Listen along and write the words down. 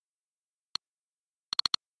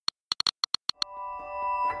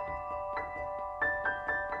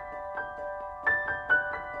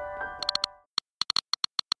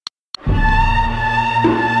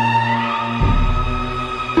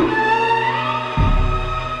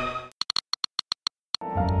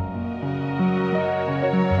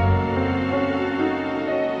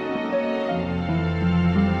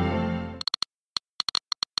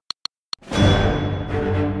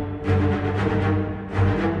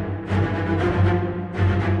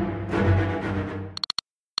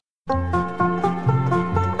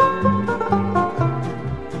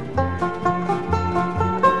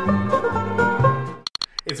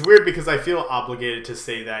weird because I feel obligated to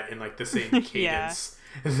say that in like the same cadence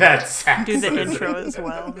that Zach Do the says intro it. as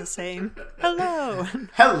well, the same. Hello.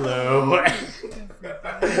 Hello,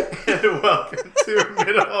 and welcome to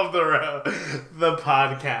Middle of the Row, the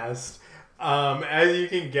podcast. As you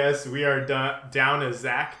can guess, we are down as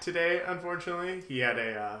Zach today, unfortunately. He had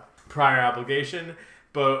a prior obligation,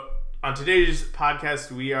 but on today's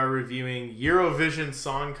podcast, we are reviewing Eurovision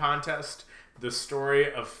Song Contest, The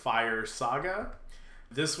Story of Fire Saga.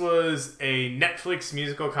 This was a Netflix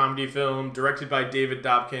musical comedy film directed by David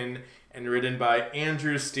Dobkin and written by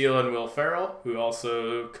Andrew Steele and Will Ferrell, who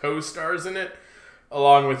also co-stars in it,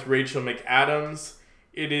 along with Rachel McAdams.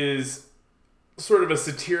 It is sort of a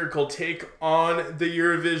satirical take on the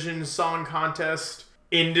Eurovision Song Contest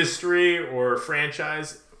industry or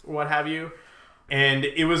franchise, what have you. And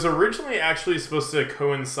it was originally actually supposed to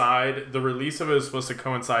coincide, the release of it was supposed to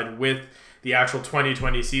coincide with the actual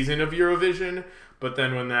 2020 season of Eurovision. But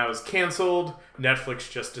then when that was canceled,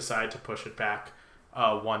 Netflix just decided to push it back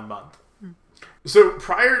 1 month. So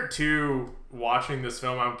prior to watching this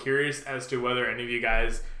film, I'm curious as to whether any of you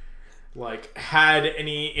guys had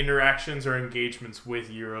any interactions or engagements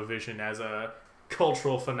with Eurovision as a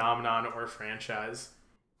cultural phenomenon or franchise.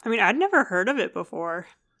 I mean, I'd never heard of it before.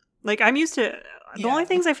 I'm used to... The only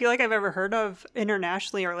things I feel like I've ever heard of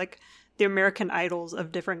internationally are the American Idols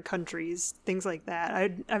of different countries, things like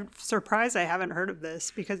that. I'm surprised I haven't heard of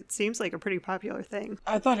this because it seems like a pretty popular thing.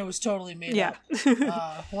 I thought it was totally made up.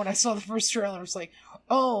 When I saw the first trailer, I was like,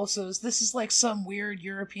 oh, so this is like some weird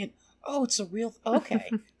European... Oh, it's a real...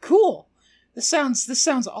 Okay, cool. This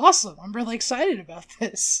sounds awesome. I'm really excited about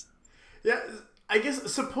this. Yeah, I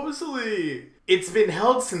guess supposedly it's been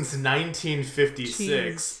held since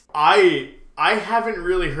 1956. Jeez. I haven't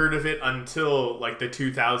really heard of it until the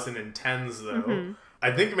 2010s though. Mm-hmm.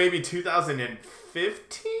 I think maybe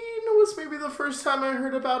 2015 was maybe the first time I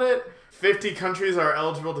heard about it. 50 countries are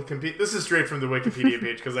eligible to compete. This is straight from the Wikipedia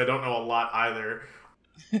page because I don't know a lot either.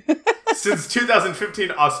 Since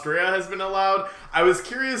 2015, Austria has been allowed. I was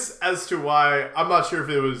curious as to why. I'm not sure if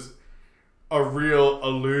it was a real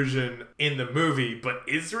illusion in the movie, but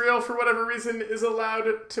Israel, for whatever reason, is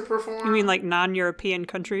allowed to perform. You mean non-European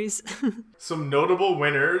countries? Some notable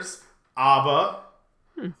winners, ABBA,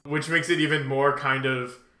 which makes it even more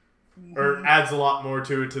or adds a lot more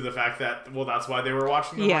to the fact that, well, that's why they were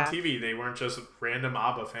watching them on TV. They weren't just random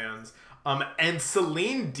ABBA fans. And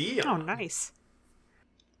Celine Dion. Oh, nice.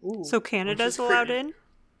 Ooh. So Canada's allowed in?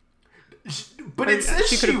 But it says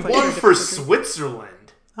she won for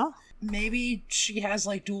Switzerland. Oh. Maybe she has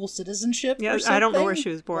dual citizenship or something? I don't know where she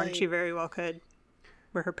was born. She very well could.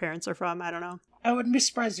 Where her parents are from, I don't know. I wouldn't be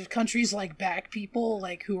surprised if countries back people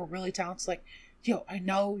who are really talented yo, I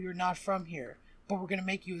know you're not from here, but we're going to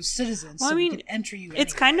make you a citizen we can enter you anywhere.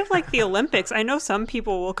 It's kind of like the Olympics. I know some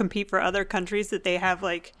people will compete for other countries that they have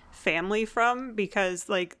family from because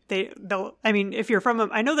they'll if you're from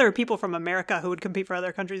I know there are people from America who would compete for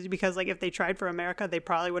other countries because if they tried for America they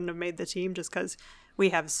probably wouldn't have made the team just because we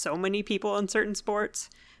have so many people in certain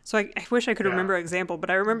sports. So I wish I could remember an example,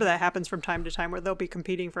 but I remember that happens from time to time where they'll be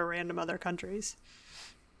competing for random other countries.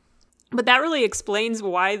 But that really explains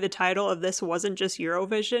why the title of this wasn't just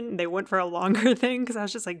Eurovision. They went for a longer thing because I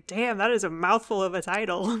was just damn, that is a mouthful of a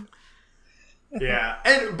title. Yeah,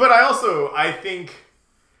 but I think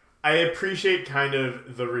I appreciate kind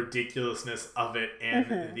of the ridiculousness of it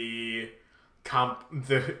and the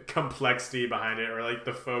complexity behind it, or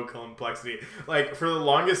the faux complexity. For the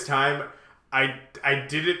longest time, I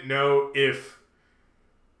didn't know if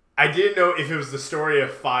it was the story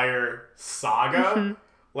of Fire Saga,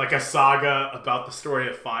 a saga about the story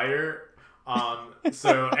of fire. Which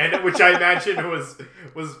I imagine was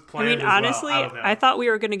planned. I mean, honestly, well. I thought we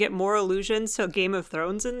were going to get more allusions to Game of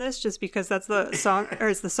Thrones in this, just because that's the song, or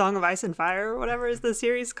it's the Song of Ice and Fire, or whatever is the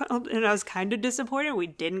series called. And I was kind of disappointed we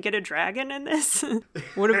didn't get a dragon in this.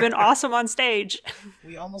 Would have been awesome on stage.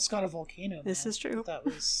 We almost got a volcano. This is true. That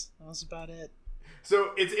was about it.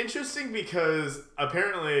 So it's interesting because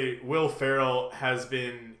apparently Will Ferrell has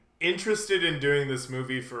been interested in doing this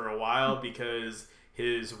movie for a while because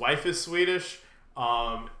his wife is Swedish,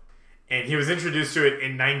 and he was introduced to it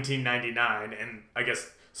in 1999, and I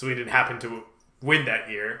guess Sweden happened to win that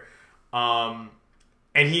year. And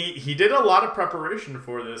he did a lot of preparation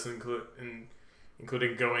for this,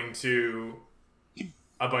 including going to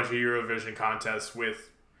a bunch of Eurovision contests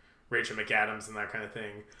with Rachel McAdams and that kind of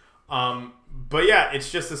thing. But yeah,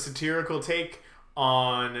 it's just a satirical take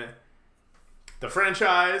on the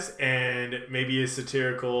franchise, and maybe a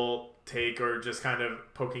satirical take or just kind of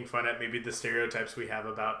poking fun at maybe the stereotypes we have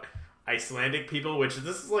about Icelandic people, which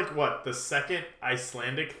this is the second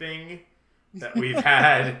Icelandic thing that we've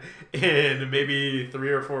had in maybe 3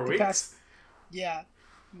 or 4 weeks. Yeah.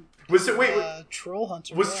 Was it Troll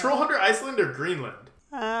Hunter? Was Troll Hunter Iceland or Greenland?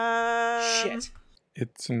 Shit.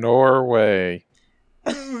 It's Norway.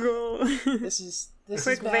 This is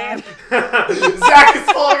Quick bad. Zach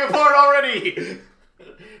is falling apart already.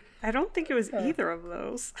 I don't think it was either of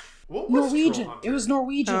those. What was Norwegian. Troll Hunter? It was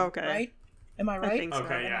Norwegian, okay. right? Am I right? I think so.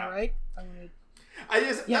 Okay, yeah. Am I right?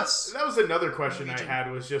 Yes. That was another question Norwegian. I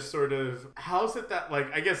had, was just sort of, how's it that,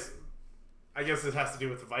 like, I guess this has to do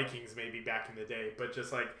with the Vikings maybe back in the day, but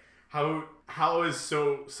just like how is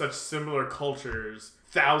such similar cultures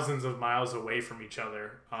thousands of miles away from each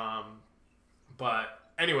other. But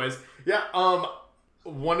anyways, yeah.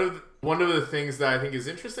 One of the things that I think is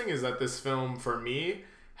interesting is that this film, for me,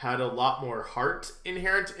 had a lot more heart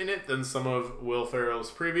inherent in it than some of Will Ferrell's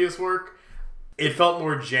previous work. It felt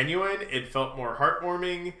more genuine. It felt more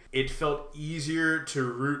heartwarming. It felt easier to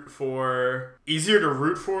root for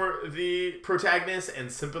the protagonist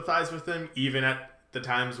and sympathize with them, even at the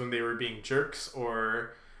times when they were being jerks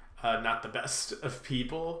or not the best of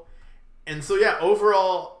people. And so, yeah,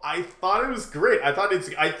 overall, I thought it was great.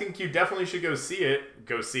 I think you definitely should go see it.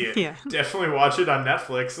 Yeah. Definitely watch it on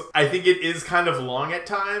Netflix. I think it is kind of long at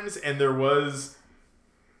times, and there was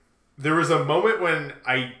a moment when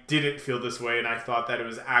I didn't feel this way, and I thought that it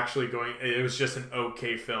was just an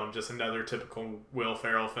okay film, just another typical Will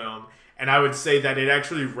Ferrell film. And I would say that it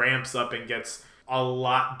actually ramps up and gets a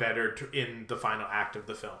lot better in the final act of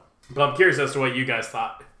the film. But I'm curious as to what you guys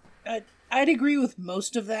thought. I'd agree with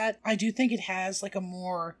most of that. I do think it has like a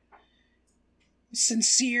more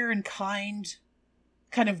sincere and kind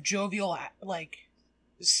of jovial like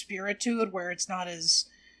spirit to it, where it's not as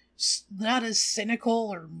cynical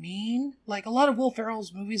or mean. Like a lot of Will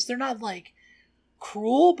Ferrell's movies, they're not like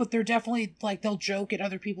cruel, but they're definitely like, they'll joke at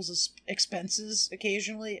other people's expenses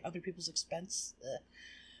occasionally.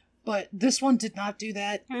 But this one did not do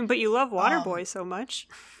that. I mean, but you love Waterboy so much.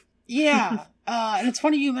 Yeah. And it's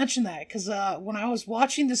funny you mentioned that, because when I was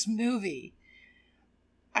watching this movie,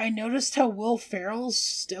 I noticed how Will Ferrell's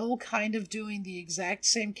still kind of doing the exact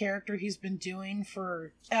same character he's been doing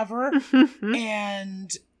forever.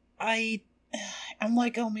 And I'm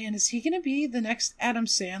like, oh man, is he gonna be the next Adam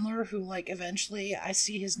Sandler who, like, eventually I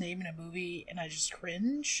see his name in a movie and I just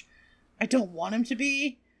cringe? I don't want him to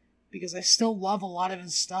be, because I still love a lot of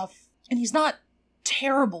his stuff. And he's not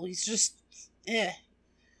terrible, he's just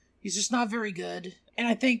he's just not very good. And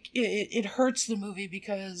I think it hurts the movie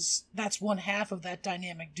because that's one half of that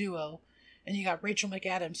dynamic duo. And you got Rachel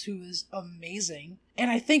McAdams, who is amazing. And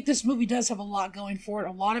I think this movie does have a lot going for it.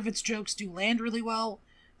 A lot of its jokes do land really well.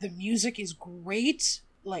 The music is great.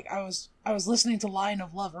 Like, I was listening to Lion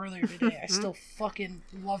of Love earlier today. I still fucking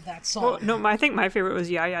love that song. Well, no, I think my favorite was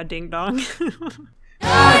Ya Ya Ding Dong. Ding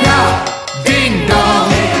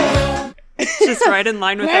dong. It's just right in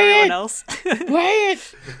line with everyone else. Play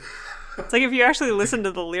it! It's like if you actually listen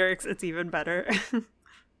to the lyrics, it's even better.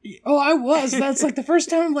 Oh, I was. That's like the first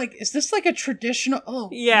time I'm like, is this like a traditional... Oh,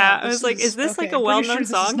 yeah, no, I was like, is this okay, like a I'm pretty well-known sure this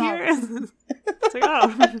is song not- here? It's like,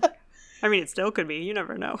 oh. I mean, it still could be. You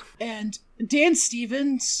never know. And Dan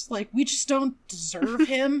Stevens, like, we just don't deserve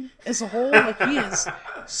him as a whole. Like, he is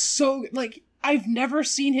so... Like, I've never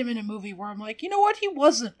seen him in a movie where I'm like, you know what? He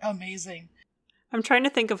wasn't amazing. I'm trying to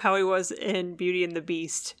think of how he was in Beauty and the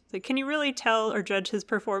Beast. Like, can you really tell or judge his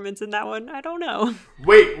performance in that one? I don't know.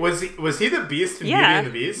 Wait, was he the Beast in Beauty and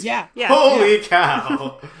the Beast? Yeah. Holy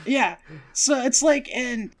cow! Yeah. So it's like,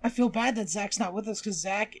 and I feel bad that Zach's not with us, because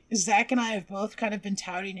Zach and I have both kind of been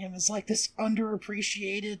touting him as like this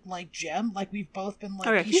underappreciated like gem. Like, we've both been like,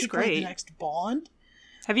 Oh, yeah, he he's should play great. the next Bond.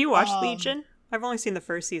 Have you watched Legion? I've only seen the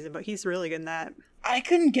first season, but he's really good in that. I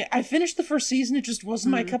finished the first season, it just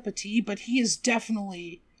wasn't my cup of tea, but he is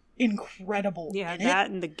definitely incredible. Yeah, in that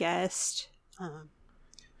it. and The Guest.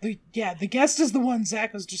 The Guest is the one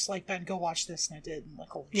Zach was just like, Ben, go watch this, and I did, and like,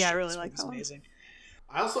 holy shit, I really this like movie's that one. amazing.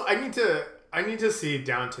 I need to see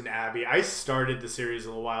Downton Abbey. I started the series a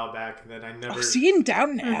little while back, and then I never... Seeing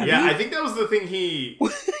Downton Abbey? Yeah, I think that was the thing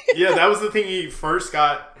he first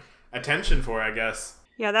got attention for, I guess.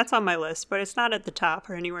 Yeah, that's on my list, but it's not at the top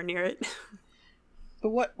or anywhere near it.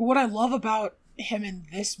 But what I love about him in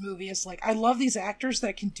this movie is, like, I love these actors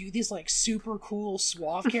that can do these, like, super cool,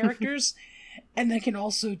 suave characters, and they can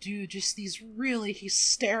also do just these really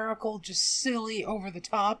hysterical, just silly,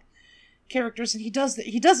 over-the-top characters, and he does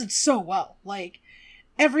it so well. Like,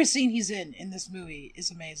 every scene he's in this movie is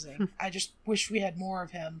amazing. I just wish we had more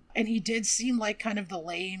of him. And he did seem like kind of the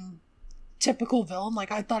lame, typical villain.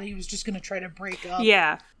 Like, I thought he was just going to try to break up.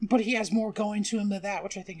 Yeah. But he has more going to him than that,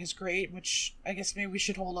 which I think is great, which I guess maybe we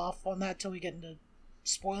should hold off on that till we get into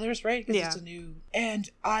spoilers, right? Because Yeah. it's a new, and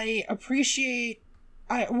I appreciate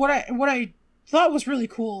what I thought was really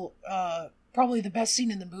cool. Probably the best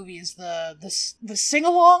scene in the movie is the sing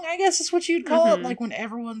along, I guess is what you'd call it, like when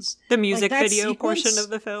everyone's The music that video portion sequence. of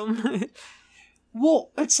the film.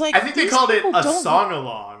 Well, it's like I think they these called it people a don't song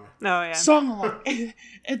along. Oh yeah. song along.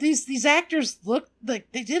 And these actors look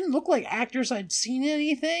like they didn't look like actors I'd seen in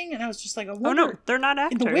anything, and I was just like, I Oh wonder no, they're not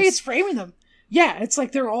actors. the way it's framing them. Yeah, it's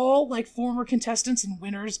like they're all like former contestants and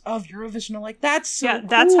winners of Eurovision. I'm like, that's so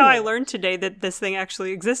that's how I cool. learned today that this thing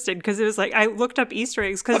actually existed, because it was like I looked up Easter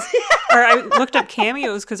eggs or I looked up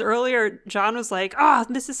cameos, because earlier John was like,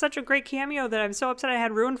 this is such a great cameo that I'm so upset I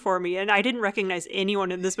had ruined for me, and I didn't recognize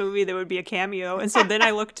anyone in this movie that would be a cameo, and so then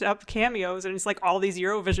I looked up cameos and it's like all these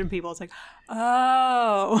Eurovision people. It's like,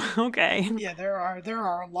 oh, okay. Yeah, there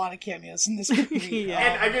are a lot of cameos in this movie. Yeah.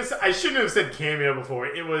 And I guess I shouldn't have said cameo before.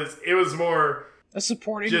 It was more A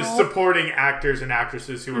supporting just role. supporting actors and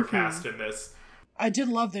actresses who were cast in this. I did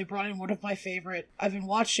love they brought in one of my favorite. I've been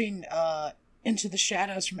watching Into the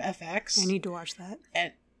Shadows from FX. I need to watch that.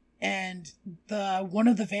 and the one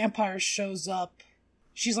of the vampires shows up.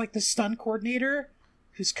 She's like the stunt coordinator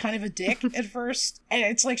who's kind of a dick at first, and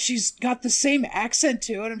it's like she's got the same accent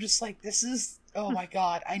too, and I'm just like, this is, oh my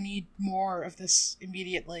god, I need more of this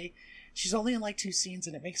immediately. She's only in like 2 scenes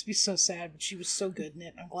and it makes me so sad, but she was so good in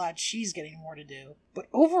it. I'm glad she's getting more to do. But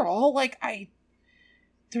overall, like,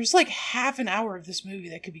 there's like half an hour of this movie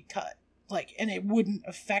that could be cut, like, and it wouldn't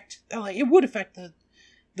affect, like, it would affect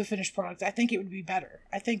the finished product. I think it would be better.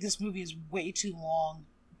 I think this movie is way too long,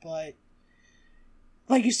 but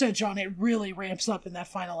like you said, John, it really ramps up in that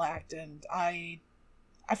final act, and I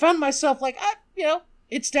found myself like,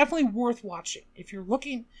 it's definitely worth watching. If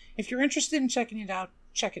you're interested in checking it out,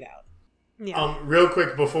 check it out. Yeah. Real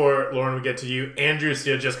quick before Lauren we get to you, Andrew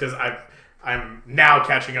Steele, just because I'm now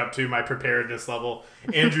catching up to my preparedness level.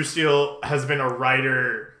 Andrew Steele has been a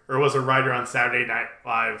writer, or was a writer on Saturday Night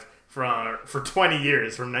Live for 20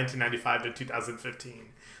 years, from 1995 to 2015.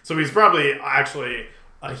 So he's probably actually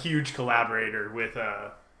a huge collaborator with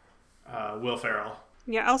Will Ferrell.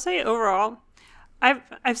 Yeah, I'll say overall,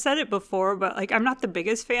 I've said it before, but like I'm not the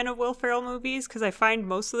biggest fan of Will Ferrell movies, because I find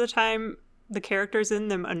most of the time the characters in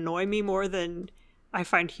them annoy me more than I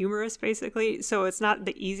find humorous, basically. So it's not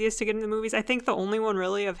the easiest to get into movies. I think the only one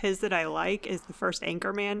really of his that I like is the first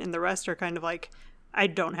Anchorman, and the rest are kind of like, I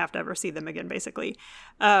don't have to ever see them again, basically.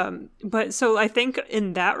 But so I think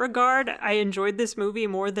in that regard, I enjoyed this movie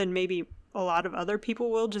more than maybe a lot of other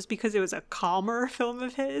people will, just because it was a calmer film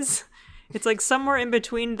of his. It's like somewhere in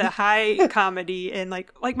between the high comedy and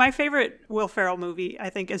like my favorite Will Ferrell movie, I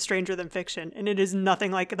think, is Stranger Than Fiction, and it is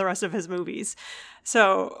nothing like the rest of his movies.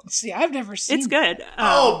 So See, I've never seen it's good.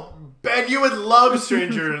 Ben, you would love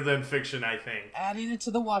Stranger Than Fiction, I think. Adding it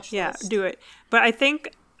to the watch Yeah, list. do it. But I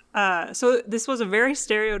think so this was a very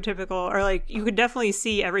stereotypical, or like you could definitely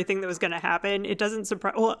see everything that was going to happen. It doesn't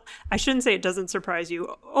surprise, well, I shouldn't say it doesn't surprise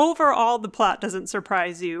you. Overall, the plot doesn't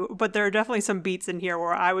surprise you, but there are definitely some beats in here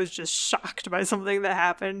where I was just shocked by something that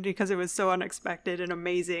happened because it was so unexpected and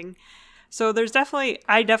amazing. So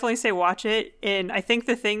I definitely say watch it. And I think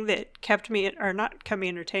the thing that kept me, or not kept me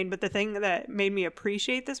entertained, but the thing that made me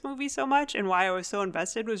appreciate this movie so much and why I was so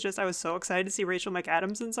invested was just I was so excited to see Rachel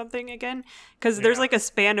McAdams in something again. Because there's like a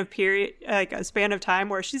span of time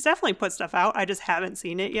where she's definitely put stuff out. I just haven't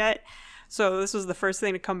seen it yet. So this was the first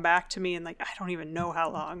thing to come back to me in like, I don't even know how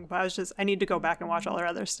long, but I need to go back and watch all her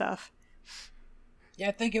other stuff. Yeah,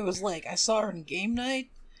 I think it was like, I saw her in Game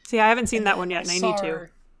Night. See, I haven't seen that one yet, and I need to.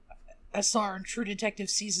 I saw her in True Detective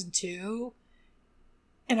Season 2.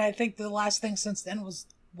 And I think the last thing since then was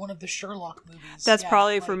one of the Sherlock movies. That's Yeah,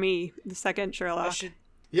 probably like, for me, the second Sherlock. I should,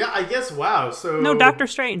 Yeah, I guess, wow. So No, Doctor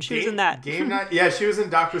Strange. She was in that. Game Night. Yeah, she was in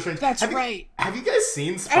Doctor Strange. That's Have right. Have you guys seen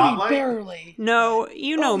I mean, Spotlight? barely. No,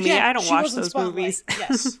 you know Oh, me. yeah, I don't she watch was in those Spotlight, movies.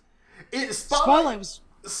 Yes.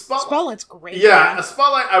 Spotlight's great. Yeah,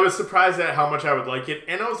 Spotlight, I was surprised at how much I would like it,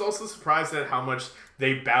 and I was also surprised at how much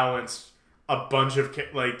they balanced a bunch of,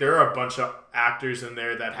 like, there are a bunch of actors in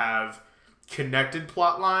there that have connected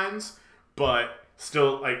plot lines, but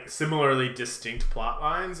still, like, similarly distinct plot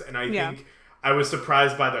lines, and I think I was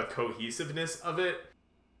surprised by the cohesiveness of it.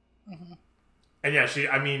 Mm-hmm. And yeah,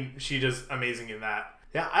 she does amazing in that.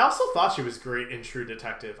 Yeah, I also thought she was great in True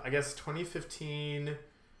Detective. I guess 2015...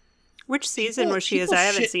 Which season was she? As I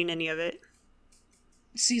haven't seen any of it.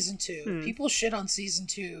 Season 2. People shit on Season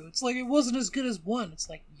 2. It's like, it wasn't as good as 1. It's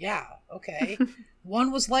like, yeah, okay.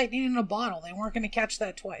 1 was lightning in a bottle. They weren't going to catch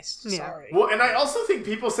that twice. Yeah. Sorry. Well, and I also think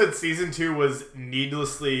people said Season 2 was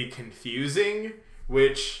needlessly confusing,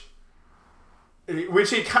 which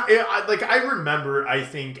I remember, I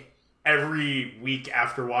think, every week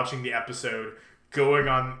after watching the episode, going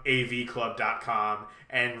on avclub.com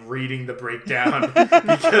and reading the breakdown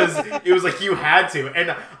because it was like you had to.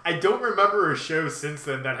 And I don't remember a show since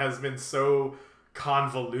then that has been so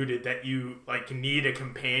convoluted that you like need a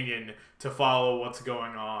companion to follow what's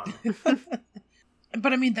going on.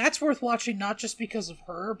 But I mean, that's worth watching not just because of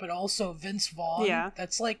her, but also Vince Vaughn. Yeah.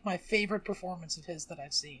 That's like my favorite performance of his that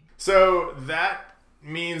I've seen. So that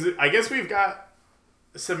means, I guess we've got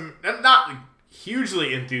some, not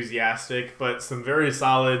hugely enthusiastic, but some very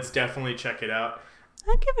solids. Definitely check it out.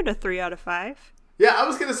 I'd give it a 3 out of 5. Yeah, I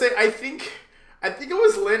was gonna say, I think it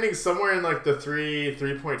was landing somewhere in like the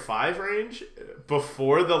 3.5 range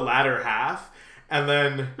before the latter half. And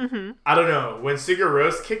then, I don't know, when Sigur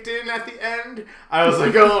Rós kicked in at the end, I was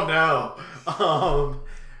like, oh no.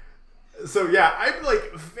 So yeah, I'm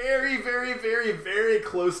like very, very, very, very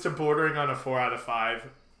close to bordering on a 4 out of 5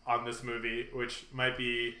 on this movie, which might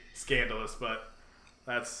be scandalous, but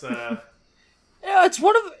that's... Yeah,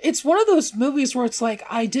 it's one of those movies where it's like,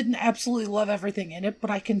 I didn't absolutely love everything in it, but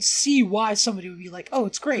I can see why somebody would be like, oh,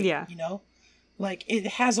 it's great, Yeah. you know? Like, it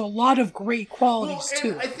has a lot of great qualities,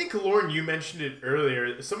 and too. I think, Lauren, you mentioned it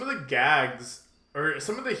earlier. Some of the gags, or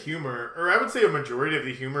some of the humor, or I would say a majority of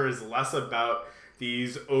the humor is less about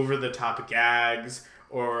these over-the-top gags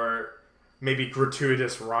or maybe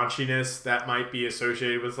gratuitous raunchiness that might be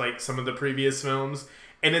associated with, like, some of the previous films.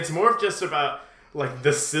 And it's more of just about, like,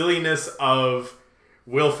 the silliness of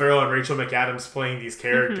Will Ferrell and Rachel McAdams playing these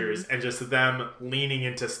characters and just them leaning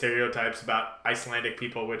into stereotypes about Icelandic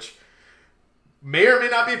people, which may or may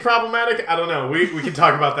not be problematic. I don't know. We can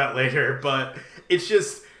talk about that later. But it's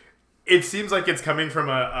just, it seems like it's coming from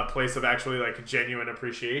a place of actually like genuine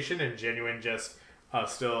appreciation and genuine just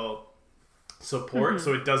still support.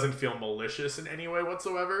 So it doesn't feel malicious in any way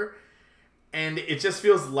whatsoever. And it just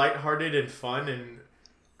feels lighthearted and fun and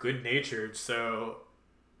good-natured. So,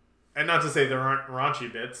 and not to say there aren't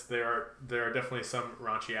raunchy bits. There are definitely some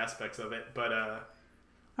raunchy aspects of it. But I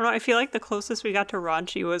don't know, I feel like the closest we got to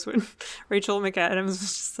raunchy was when Rachel McAdams was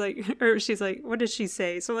just like, or she's like, what did she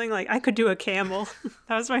say? Something like, I could do a camel.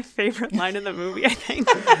 That was my favorite line in the movie, I think.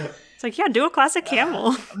 It's like, yeah, do a classic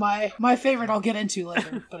camel. My favorite I'll get into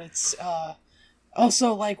later, but it's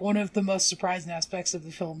also like one of the most surprising aspects of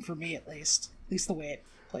the film for me, at least the way it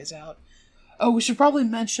plays out. Oh, we should probably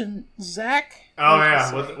mention Zach. Oh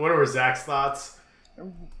yeah, what were Zach's thoughts?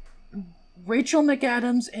 Rachel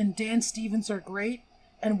McAdams and Dan Stevens are great,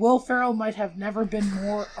 and Will Ferrell might have never been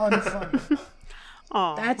more unfunny.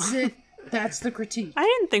 Aw. That's it. That's the critique. I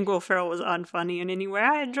didn't think Will Ferrell was unfunny in any way.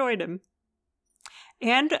 I enjoyed him.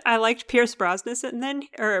 And I liked Pierce Brosnan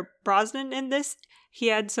in this. He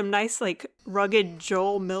had some nice, like, rugged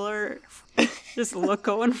Joel Miller just look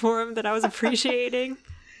going for him that I was appreciating.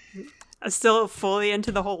 I'm still fully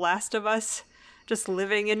into the whole Last of Us just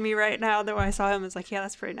living in me right now. Though I saw him, I was like, yeah,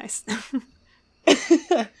 that's pretty nice.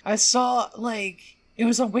 I saw, like, it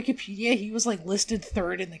was on Wikipedia, he was, like, listed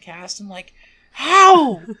third in the cast. I'm like,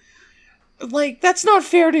 how? Like, that's not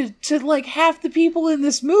fair to, like, half the people in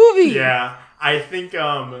this movie. Yeah, I think,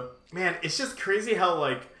 man, it's just crazy how,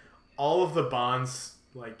 like, all of the Bonds,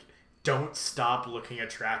 like, don't stop looking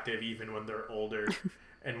attractive even when they're older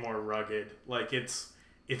and more rugged. Like, it's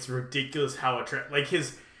ridiculous how attractive, like,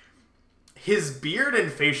 his beard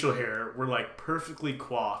and facial hair were, like, perfectly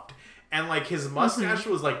coiffed. And, like, his mustache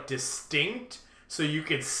was, like, distinct, so you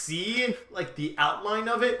could see, like, the outline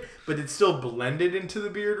of it, but it still blended into the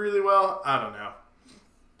beard really well. I don't know.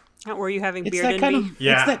 Were you having It's beard that kind envy? of...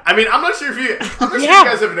 Yeah. it's that- I mean, I'm not sure if you Yeah.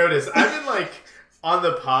 guys have noticed. I've been, like, on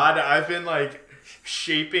the pod, I've been, like,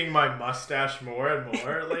 shaping my mustache more and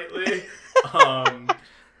more lately.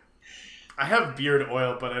 I have beard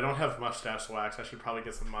oil, but I don't have mustache wax. I should probably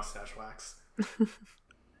get some mustache wax.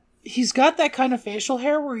 He's got that kind of facial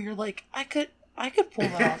hair where you're like, I could pull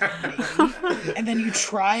that off, maybe. And then you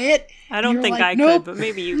try it. I don't you're think like, I nope, could, but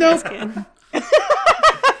maybe you nope. guys can.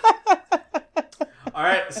 All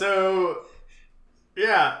right, so,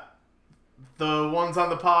 yeah. The ones on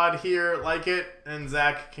the pod here like it, and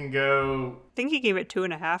Zach can go... I think he gave it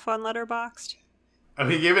 2.5 on Letterboxd. Oh,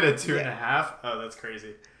 he gave it a 2.5? Oh, that's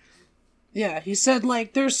crazy. Yeah, he said,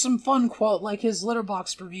 like, there's some fun quote, like his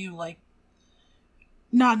Letterboxd review, like,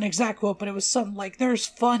 not an exact quote, but it was something like, there's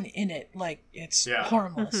fun in it, like, it's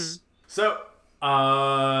harmless. So,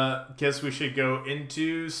 guess we should go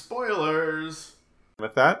into spoilers.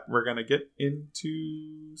 With that, we're going to get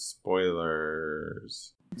into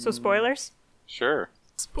spoilers. So spoilers? Sure.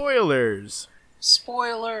 Spoilers.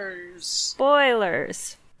 Spoilers.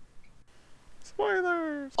 Spoilers.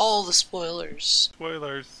 Spoilers. All the spoilers.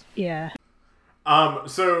 Spoilers. Yeah.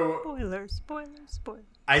 So Spoilers.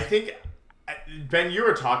 I think, Ben, you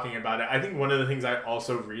were talking about it. I think one of the things I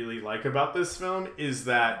also really like about this film is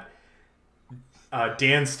that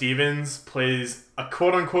Dan Stevens plays a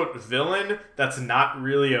quote-unquote villain that's not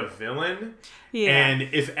really a villain. Yeah. And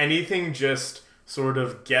if anything, just sort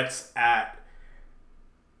of gets at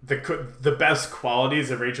the best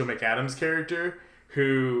qualities of Rachel McAdams' character,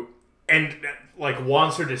 who, and like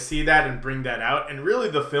wants her to see that and bring that out. And really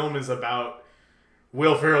the film is about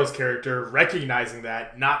Will Ferrell's character recognizing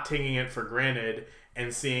that, not taking it for granted,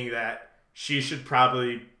 and seeing that she should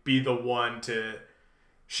probably be the one to...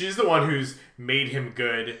 She's the one who's made him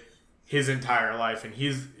good his entire life, and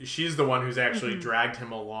she's the one who's actually dragged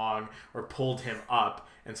him along or pulled him up,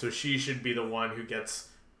 and so she should be the one who gets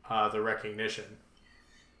the recognition.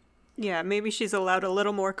 Yeah, maybe she's allowed a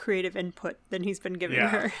little more creative input than he's been giving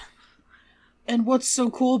her. And what's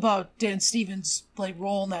so cool about Dan Stevens' like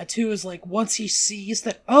role in that too is like once he sees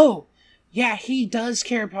that, oh, yeah, he does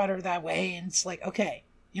care about her that way, and it's like, okay,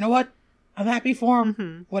 you know what? I'm happy for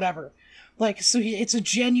him. Whatever. Like, so it's a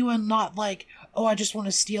genuine, not like, oh, I just want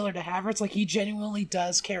to steal her to have her. It's like he genuinely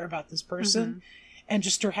does care about this person and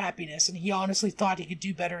just her happiness. And he honestly thought he could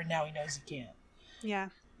do better, and now he knows he can't. Yeah.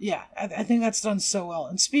 Yeah, I think that's done so well.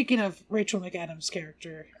 And speaking of Rachel McAdams'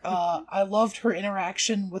 character, I loved her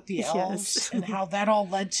interaction with the elves and how that all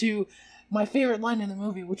led to my favorite line in the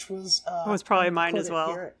movie, which was... it was probably mine as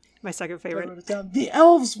well. My second favorite. The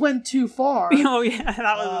elves went too far. Oh, yeah,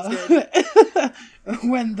 that was good.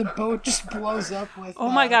 When the boat just blows up with...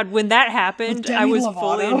 Oh my god, when that happened, I was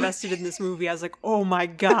fully Lovato. invested in this movie. I was like, oh my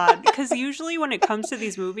god. Because usually when it comes to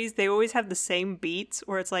these movies, they always have the same beats,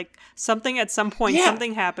 where it's like something at some point,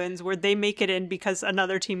 something happens where they make it in because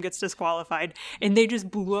another team gets disqualified, and they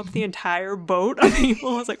just blew up the entire boat of people.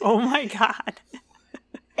 I was like, oh my god.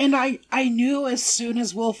 And I knew as soon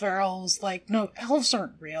as Will Ferrell was like, no, elves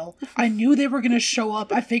aren't real. I knew they were going to show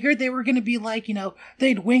up. I figured they were going to be like, you know,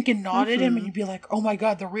 they'd wink and nod at him and you'd be like, oh my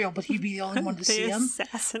god, they're real. But he'd be the only one to see him.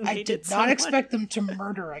 I did not expect them to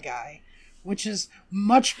murder a guy, which is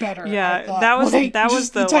much better. Yeah, thought, that was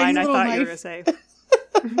the line I thought knife. you were going to say.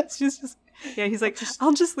 It's just, yeah, he's like,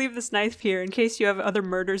 I'll just leave this knife here in case you have other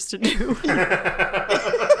murders to do.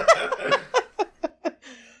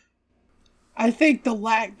 I think the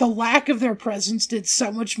lack of their presence did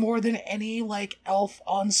so much more than any like elf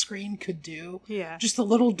on screen could do. Yeah. Just the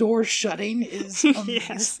little door shutting is amazing.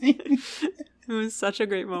 Yes. It was such a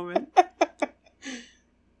great moment.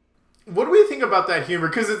 What do we think about that humor?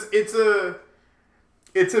 Because it's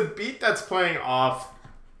a beat that's playing off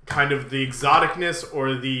kind of the exoticness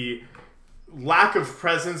or the lack of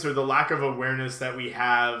presence or the lack of awareness that we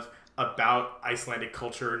have about Icelandic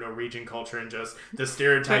culture, Norwegian culture, and just the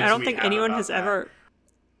stereotypes. I don't think anyone has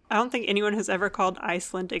ever called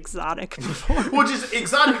Iceland exotic before. Well, just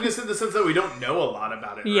exoticness in the sense that we don't know a lot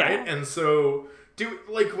about it, right? And so,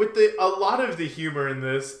 with a lot of the humor in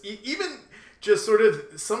this, even just sort of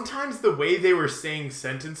sometimes the way they were saying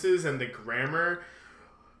sentences and the grammar,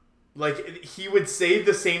 like he would say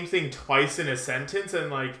the same thing twice in a sentence and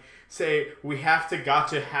like say we have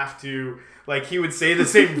to. Like, he would say the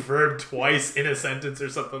same verb twice in a sentence or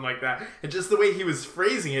something like that. And just the way he was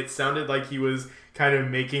phrasing it sounded like he was kind of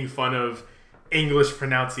making fun of English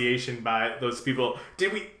pronunciation by those people.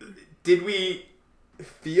 Did we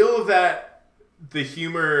feel that the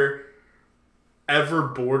humor ever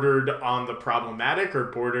bordered on the problematic or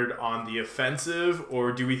bordered on the offensive?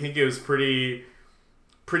 Or do we think it was pretty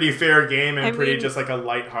fair game and just like a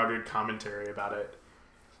lighthearted commentary about it?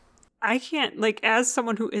 I can't, like, as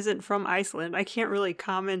someone who isn't from Iceland, I can't really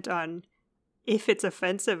comment on if it's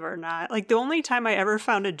offensive or not. Like, the only time I ever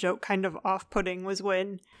found a joke kind of off-putting was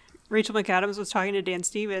when Rachel McAdams was talking to Dan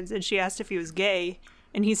Stevens and she asked if he was gay,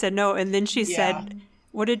 and he said no, and then she said,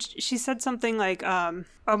 she said something like, oh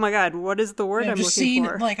my god, what is the word I'm looking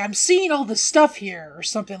for? Like, I'm seeing all this stuff here, or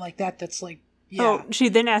something like that that's like, Oh, she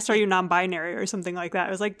then asked, are you non-binary or something like that? I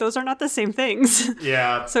was like, those are not the same things.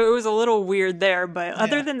 Yeah. So it was a little weird there, but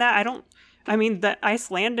other than that, the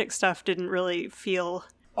Icelandic stuff didn't really feel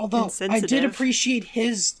insensitive. I did appreciate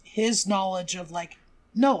his knowledge of like,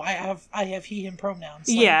 no, I have he him pronouns.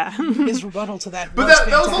 Like, his rebuttal to that. But that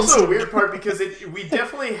was also a weird part because we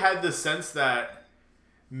definitely had the sense that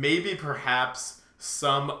maybe perhaps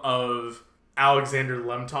some of Alexander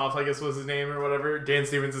Lemtov, I guess was his name or whatever, Dan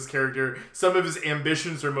Stevens' character, some of his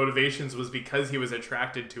ambitions or motivations was because he was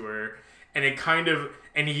attracted to her, and it kind of,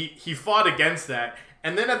 and he fought against that,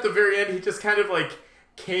 and then at the very end he just kind of like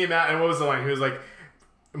came out, and what was the line? He was like,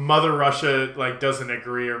 Mother Russia like doesn't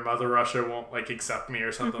agree, or Mother Russia won't like accept me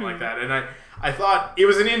or something like that, and I thought it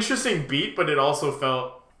was an interesting beat, but it also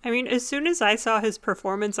felt I mean, as soon as I saw his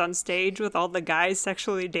performance on stage with all the guys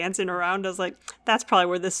sexually dancing around, I was like, that's probably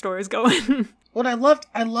where this story's going. What I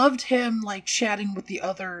loved him like chatting with the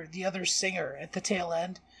other singer at the tail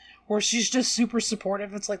end, where she's just super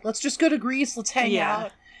supportive. It's like, let's just go to Greece, let's hang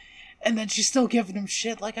out. And then she's still giving him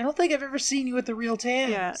shit. Like, I don't think I've ever seen you with the real tan.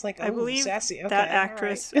 Yeah, it's like, I believe sassy. Okay, that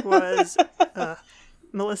actress was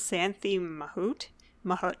Melissanthi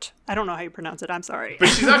Mahut. I don't know how you pronounce it. I'm sorry. But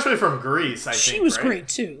she's actually from Greece, I think. She was right? great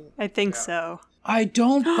too. I think so. I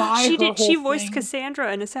don't buy she her did. whole She voiced thing.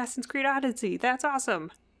 Cassandra in Assassin's Creed Odyssey. That's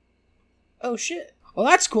awesome. Oh shit. Well,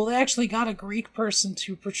 that's cool. They actually got a Greek person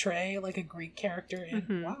to portray like a Greek character.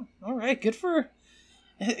 And wow. All right. Good for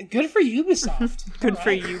Ubisoft. Good for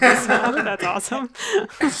Ubisoft. That's awesome.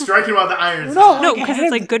 Striking while the iron's No, hot. No, like, because I it's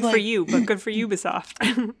had, like good for like- you, but good for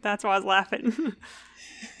Ubisoft. That's why I was laughing.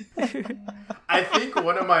 I think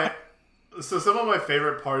some of my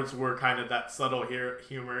favorite parts were kind of that subtle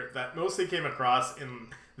humor that mostly came across in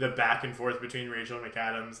the back and forth between Rachel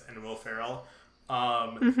McAdams and Will Ferrell.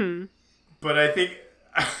 But I think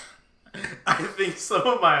some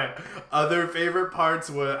of my other favorite parts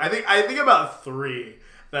were I think about 3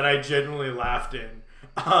 that I genuinely laughed in.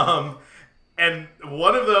 And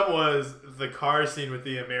one of them was the car scene with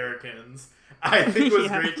the Americans. I think was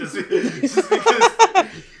great just because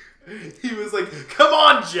he was like, "Come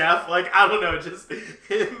on, Jeff!" Like, I don't know, just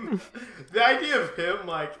him. The idea of him,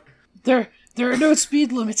 like, There are no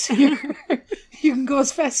speed limits here. You can go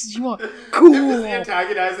as fast as you want. Cool. him just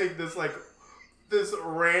antagonizing this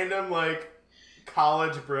random like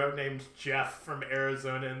college bro named Jeff from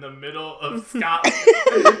Arizona in the middle of Scotland.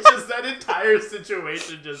 Just that entire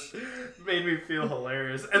situation just made me feel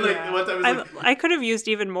hilarious. And like one time I was like, I could have used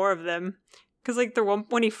even more of them. Because, like, the one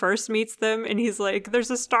when he first meets them, and he's like,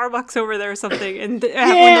 there's a Starbucks over there or something, and when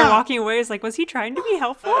they're walking away, it's like, was he trying to be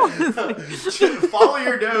helpful? follow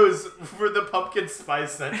your nose for the pumpkin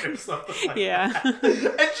spice scent or something like that.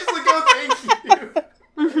 And she's like, oh, thank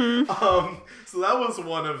you. So that was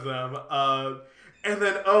one of them. And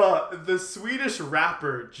then the Swedish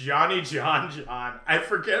rapper Johnny John. I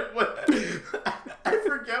forget what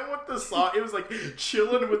the song. It was like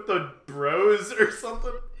chilling with the bros or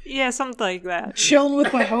something. Yeah, something like that. Chilling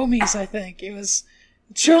with my homies, I think. It was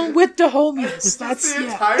chilling with the homies. That's the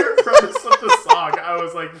entire premise of the song. I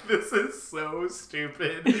was like, this is so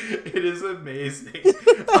stupid. It is amazing.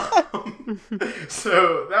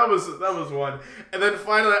 So that was one. And then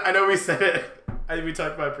finally, I know we said it. We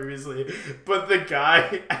talked about it previously, but the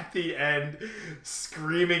guy at the end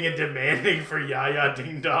screaming and demanding for Yaya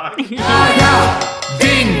Ding Dong. Yaya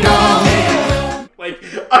Ding Dong. Like,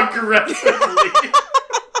 aggressively.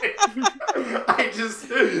 I just,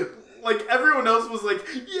 like, everyone else was like,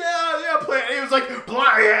 yeah, play it. And he was like,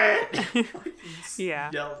 play it. Yeah.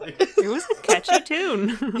 Yelling. It was a catchy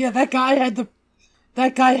tune. Yeah, that guy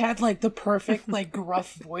had like the perfect like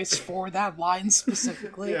gruff voice for that line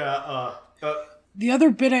specifically. Yeah, The other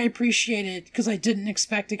bit I appreciated, because I didn't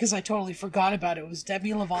expect it, because I totally forgot about it, was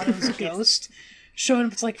Demi Lovato's ghost showing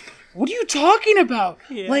up. It's like, what are you talking about?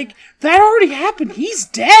 Yeah. Like, that already happened. He's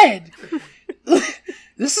dead.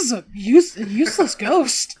 This is a useless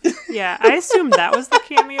ghost. Yeah, I assumed that was the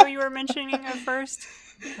cameo you were mentioning at first.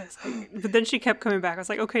 But then she kept coming back. I was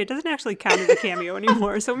like, okay, it doesn't actually count as a cameo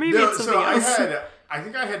anymore, so maybe it's something else. I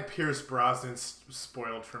think I had Pierce Brosnan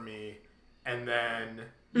spoiled for me, and then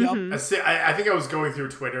Yep. I think I was going through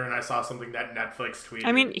Twitter and I saw something that Netflix tweeted.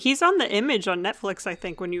 I mean, he's on the image on Netflix, I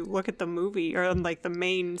think, when you look at the movie, or on, like, the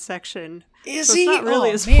main section. Is so he? It's not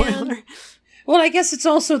really Oh, a spoiler. man. Well, I guess it's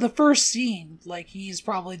also the first scene. Like, he's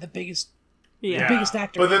probably the biggest Yeah. biggest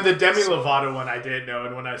actor. But then the Demi Lovato one I didn't know,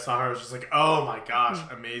 and when I saw her, I was just like, oh my gosh,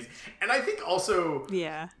 amazing. And I think also,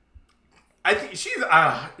 Yeah. I think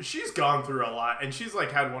she's gone through a lot, and she's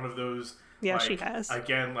like had one of those. Yeah, like, she has.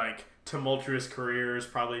 Again, like tumultuous careers,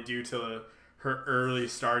 probably due to her early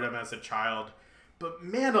stardom as a child. But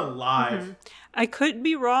man alive. I could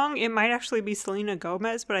be wrong. It might actually be Selena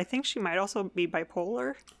Gomez, but I think she might also be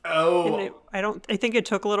bipolar. Oh, And I think it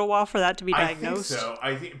took a little while for that to be I think diagnosed. so.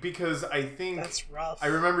 I think That's rough. I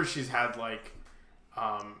remember she's had like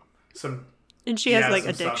some. And she has like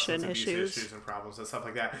some addiction substance abuse issues. and problems and stuff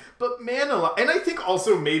like that. But man alive, and I think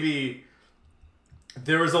also maybe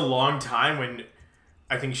there was a long time when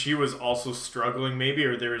I think she was also struggling, maybe,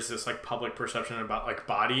 or there was this like public perception about like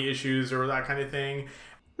body issues or that kind of thing.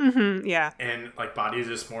 Yeah. And like body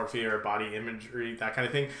dysmorphia or body imagery, that kind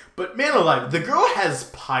of thing. But man alive, the girl has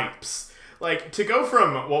pipes. Like, to go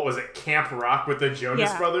from, what was it, Camp Rock with the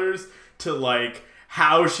Jonas Brothers to like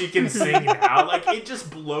how she can sing now, like, it just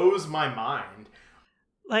blows my mind.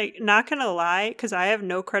 like, not gonna lie, because I have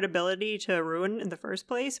no credibility to ruin in the first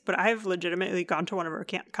place, but I've legitimately gone to one of her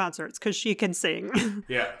concerts because she can sing.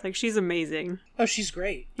 Yeah. Like, she's amazing. Oh, she's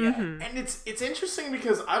great. Yeah. Mm-hmm. And it's interesting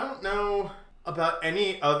because I don't know about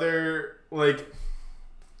any other, like,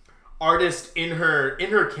 artist in her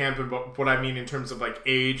camp, and what I mean in terms of, like,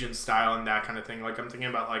 age and style and that kind of thing. Like, I'm thinking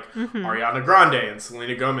about, like, Ariana Grande and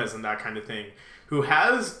Selena Gomez and that kind of thing, who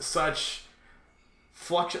has such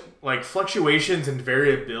fluctuations and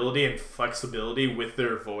variability and flexibility with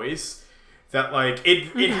their voice that, like,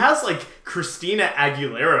 it has, like, Christina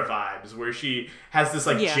Aguilera vibes, where she has this,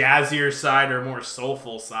 like, jazzier side or more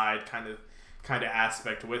soulful side kind of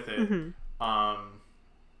aspect with it. I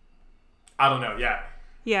don't know.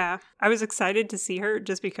 Yeah, I was excited to see her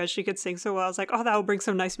just because she could sing so well. I was like, oh, that will bring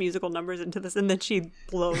some nice musical numbers into this. And then she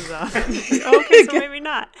blows up. Okay, so maybe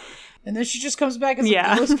not. And then she just comes back as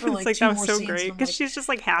a ghost for like it's like, two that was more so scenes. great because she's just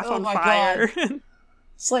like half oh on my fire. God.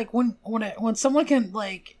 It's like when someone can,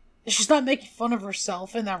 like, she's not making fun of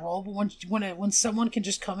herself in that role, but when someone can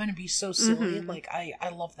just come in and be so silly, like I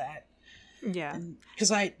love that. Yeah,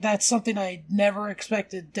 because that's something I never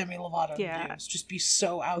expected Demi Lovato to do. Is just be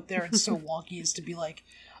so out there and so wonky as to be like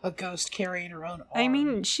a ghost carrying her own arm. I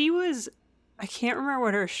mean, she was. I can't remember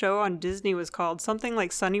what her show on Disney was called. Something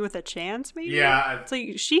like Sunny with a Chance, maybe. Yeah, it's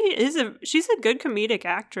like she's a good comedic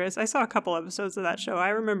actress. I saw a couple episodes of that show. I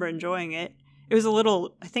remember enjoying it. I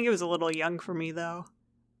think it was a little young for me though.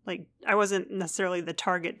 Like, I wasn't necessarily the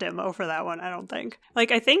target demo for that one, I don't think. Like,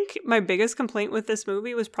 I think my biggest complaint with this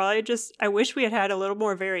movie was probably just, I wish we had had a little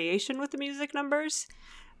more variation with the music numbers.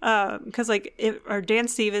 Because, like, Dan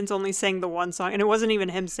Stevens only sang the one song, and it wasn't even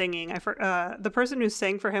him singing. The person who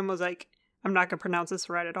sang for him was, like, I'm not going to pronounce this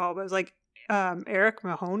right at all, but it was, like, Eric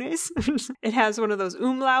Mahones. It has one of those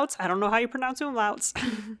umlauts. I don't know how you pronounce umlauts.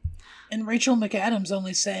 And Rachel McAdams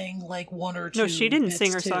only sang, like, one or two. No, she didn't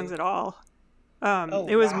sing her songs at all.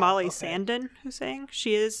 It was Molly Sandén who sang.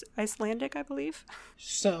 She is Icelandic, I believe.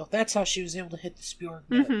 So that's how she was able to hit the Spjorg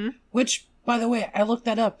note. Which, by the way, I looked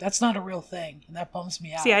that up. That's not a real thing, and that bums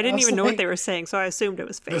me out. See, I didn't even know what they were saying, so I assumed it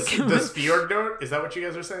was fake. The Spjorg note? Is that what you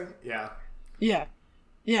guys are saying? Yeah.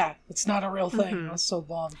 Yeah, it's not a real thing. I was so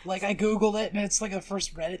bummed. Like, I googled it, and it's like the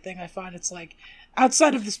first Reddit thing I find. It's like,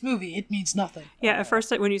 outside of this movie, it means nothing. Yeah, at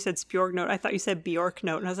first, when you said Spjorg note, I thought you said Bjork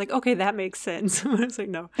note, and I was like, okay, that makes sense. I was like,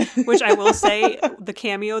 no. Which I will say, the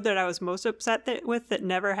cameo that I was most upset with that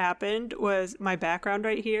never happened was my background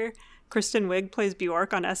right here. Kristen Wiig plays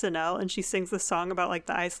Bjork on SNL, and she sings this song about, like,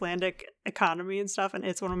 the Icelandic economy and stuff, and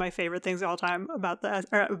it's one of my favorite things of all time about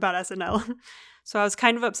SNL. So I was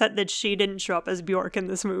kind of upset that she didn't show up as Bjork in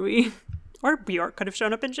this movie. Or Bjork could have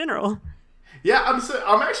shown up in general. Yeah,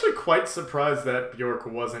 I'm actually quite surprised that Bjork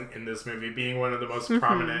wasn't in this movie, being one of the most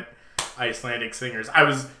prominent Icelandic singers.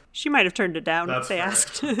 She might have turned it down if they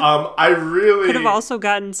asked. I really could have also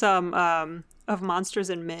gotten some of Monsters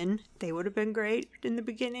and Men. They would have been great in the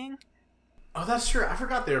beginning. Oh, that's true. I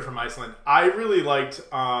forgot they were from Iceland. I really liked.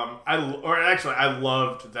 I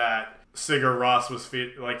loved that Sigur Rós was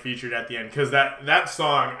featured at the end, because that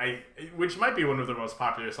song, which might be one of their most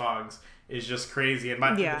popular songs, is just crazy. And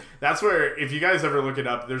that's where, if you guys ever look it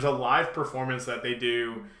up, there's a live performance that they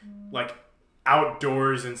do, like,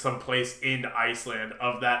 outdoors in some place in Iceland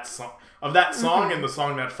of that song and the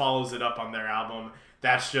song that follows it up on their album.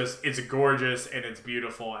 That's just, it's gorgeous and it's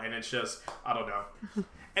beautiful, and it's just, I don't know.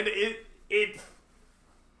 And it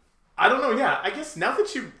I don't know, yeah, I guess now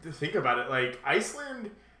that you think about it, like,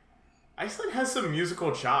 Iceland has some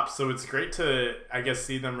musical chops, so it's great to, I guess,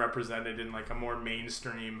 see them represented in, like, a more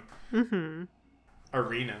mainstream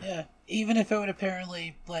arena. Yeah, even if it would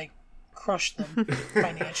apparently, like, crush them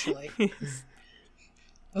financially.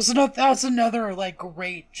 That's another, like,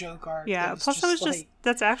 great joke arc. Yeah, plus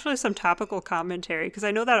that's actually some topical commentary, because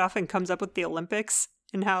I know that often comes up with the Olympics,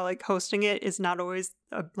 and how, like, hosting it is not always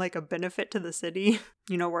a benefit to the city.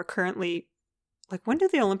 You know, we're currently, like, when do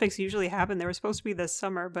the Olympics usually happen? They were supposed to be this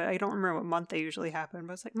summer, but I don't remember what month they usually happen.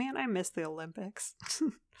 But it's like, man, I miss the Olympics.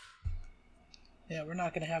 Yeah, we're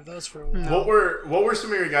not going to have those for a while. What were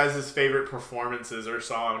some of your guys' favorite performances or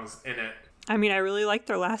songs in it? I mean, I really liked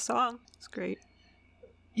their last song. It's great.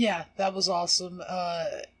 Yeah, that was awesome.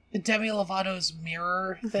 Demi Lovato's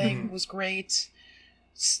mirror thing was great.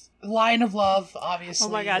 Line of Love, obviously.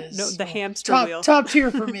 Oh my god, no, the hamster wheel. Top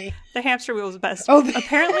tier for me. The hamster wheel was best. Oh,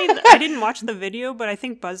 apparently, I didn't watch the video, but I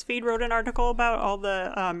think BuzzFeed wrote an article about all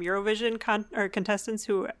the Eurovision contestants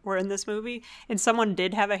who were in this movie, and someone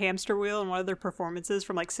did have a hamster wheel in one of their performances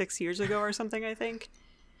from, like, 6 years ago or something, I think.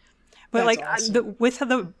 But That's like awesome. with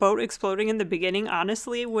the boat exploding in the beginning,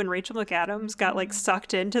 honestly, when Rachel McAdams got like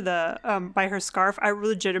sucked into the by her scarf, I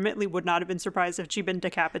legitimately would not have been surprised if she'd been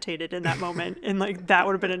decapitated in that moment, and like that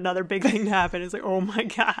would have been another big thing to happen. It's like, oh my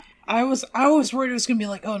god. I was worried it was gonna be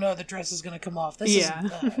like, oh no, the dress is gonna come off. This Yeah.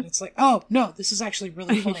 isn't that. And it's like, oh no, this is actually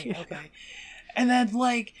really funny. Okay. And then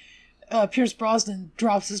like Pierce Brosnan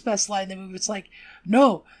drops his best line in the movie. It's like,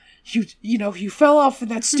 no, you fell off in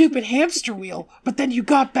that stupid hamster wheel, but then you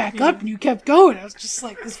got back up and you kept going. I was just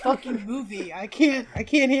like, this fucking movie, I can't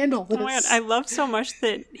handle this. Oh my god, I love so much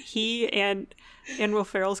that he and Will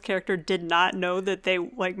Ferrell's character did not know that they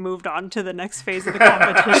like moved on to the next phase of the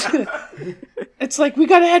competition. It's like, we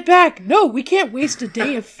gotta head back. No, we can't waste a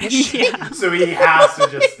day of fishing. Yeah. So he has to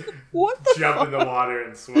just What the jump in the water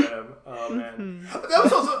and swim. Oh man, that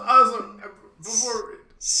was also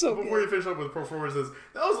before you finish up with performances.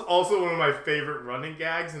 That was also one of my favorite running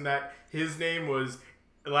gags, in that his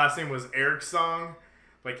last name was Eriksson,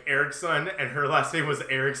 like Erickson, and her last name was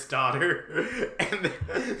Eric's daughter, and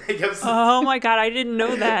they kept. Oh my god, I didn't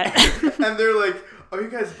know that. And they're like, "Are you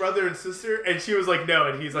guys brother and sister?" And she was like, "No,"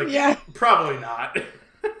 and he's like, Yeah. Probably not."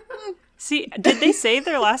 See, did they say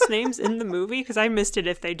their last names in the movie? Because I missed it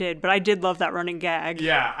if they did, but I did love that running gag.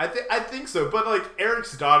 Yeah, I think so. But like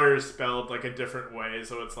Eric's daughter is spelled like a different way,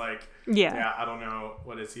 so it's like, Yeah. I don't know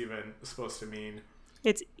what it's even supposed to mean.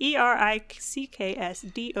 It's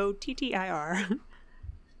ERICKSDOTTIR.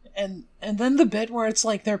 And then the bit where it's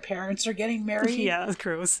like their parents are getting married. Yeah, that's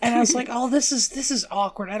gross. And I was like, oh, this is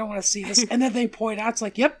awkward. I don't want to see this. And then they point out, it's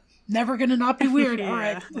like, yep, never gonna not be weird. Yeah. All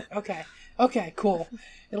right. Okay, cool.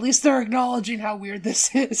 At least they're acknowledging how weird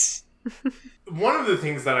this is. One of the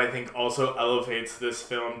things that I think also elevates this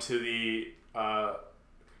film to the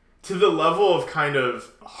level of kind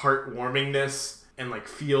of heartwarmingness and like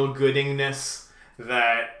feel-goodingness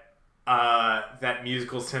that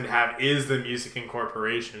musicals tend to have is the music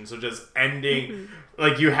incorporation. So just ending,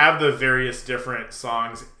 like you have the various different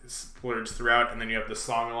songs splurged throughout, and then you have the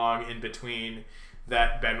song along in between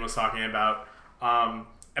that Ben was talking about.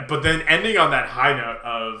 But then ending on that high note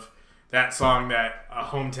of that song that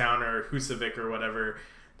Hometown or Husavik or whatever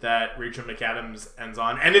that Rachel McAdams ends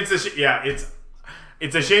on, and it's a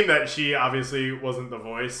shame that she obviously wasn't the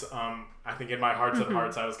voice. I think in my hearts of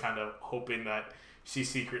hearts, I was kind of hoping that she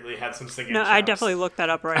secretly had some singing. No, chops. I definitely looked that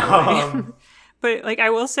up right away. But like,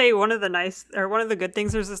 I will say one of the good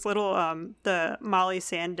things. There's this little the Molly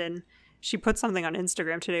Sandin. She put something on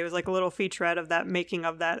Instagram today. It was like a little featurette of that making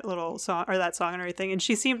of that little song or that song and everything. And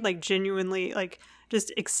she seemed like genuinely like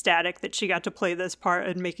just ecstatic that she got to play this part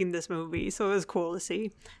in making this movie. So it was cool to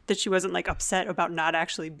see that she wasn't like upset about not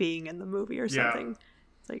actually being in the movie or something. Yeah.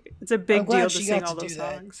 It's like, it's a big glad deal to she sing got all to those do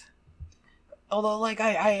that. songs. Although, like,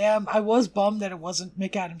 I was bummed that it wasn't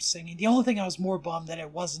McAdams singing. The only thing I was more bummed that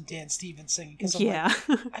it wasn't Dan Stevens singing. Because Yeah.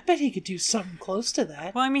 I bet he could do something close to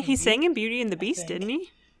that. Well, I mean, he sang in Beauty and the Beast, think. didn't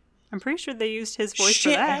he? I'm pretty sure they used his voice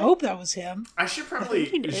Shit, for that. I hope that was him. I should probably.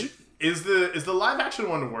 he did. Is the live action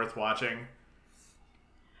one worth watching?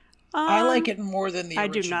 I like it more than the I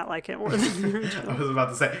original. do not like it more than the I original. was about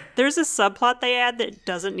to say. There's a subplot they add that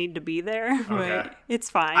doesn't need to be there, Okay. but it's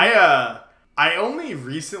fine. I only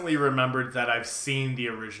recently remembered that I've seen the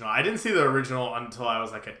original. I didn't see the original until I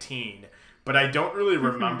was like a teen, but I don't really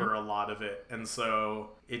remember a lot of it, and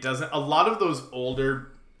so it doesn't. A lot of those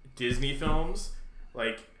older Disney films,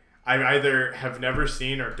 like I either have never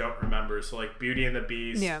seen or don't remember. So like Beauty and the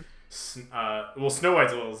Beast, Yeah. Snow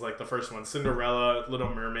White was like the first one. Cinderella,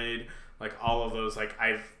 Little Mermaid, like all of those, like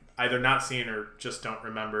I've either not seen or just don't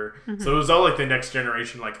remember. So it was all like the next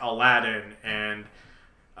generation, like Aladdin and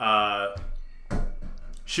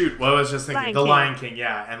shoot, what was I just thinking? Lion The King. Lion King,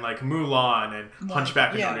 yeah, and like Mulan and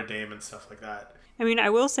Hunchback of yeah. Notre Dame and stuff like that. I mean,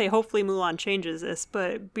 I will say hopefully Mulan changes this,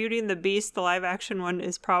 but Beauty and the Beast, the live action one,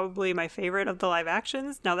 is probably my favorite of the live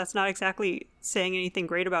actions. Now, that's not exactly saying anything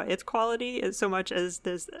great about its quality, as so much as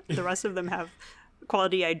the rest of them have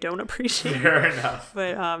quality I don't appreciate. Fair enough.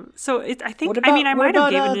 But so I think What I mean I about- might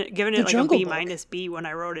what have about, given The it like a Jungle B Book? minus B when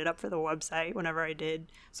I wrote it up for the website whenever I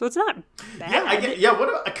did. So it's not bad. Yeah, I get. Yeah,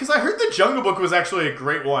 what? Because I heard the Jungle Book was actually a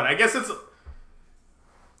great one. I guess it's.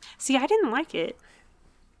 See, I didn't like it.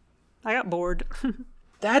 I got bored.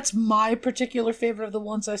 That's my particular favorite of the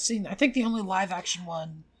ones I've seen. I think the only live action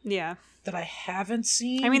one Yeah. that I haven't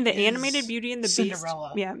seen. I mean, the is animated Beauty and the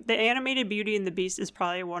Cinderella. Beast. Yeah, the animated Beauty and the Beast is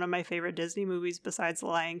probably one of my favorite Disney movies besides The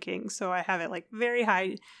Lion King. So I have it like very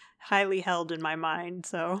highly held in my mind.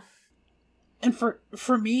 So And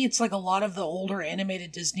for me, it's like a lot of the older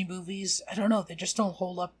animated Disney movies. I don't know, they just don't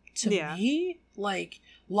hold up to Yeah. me. Like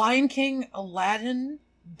Lion King, Aladdin,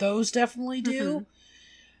 those definitely do.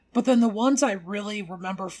 But then the ones I really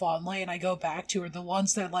remember fondly and I go back to are the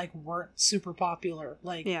ones that like weren't super popular,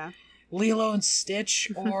 like Yeah. Lilo and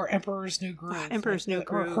Stitch or Emperor's New Groove. Emperor's New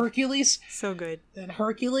Groove. Or Hercules. So good. And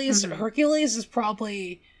Hercules. Hercules is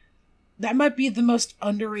probably, that might be the most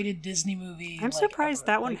underrated Disney movie. I'm surprised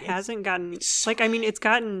that one hasn't gotten, like, I mean, it's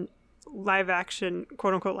gotten live action,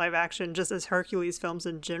 quote unquote live action, just as Hercules films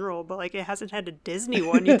in general, but like it hasn't had a Disney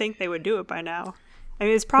one. You'd think they would do it by now. I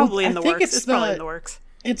mean, it's probably in the works. It's probably in the works.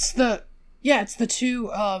 It's the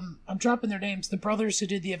two, I'm dropping their names, the brothers who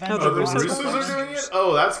did the Avengers. Oh, the Russos are doing it?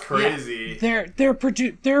 Oh, that's crazy. Yeah. They're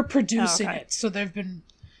producing it, so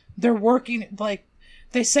they're working, like,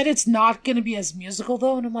 they said it's not going to be as musical,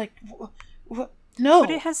 though, and I'm like, what? No.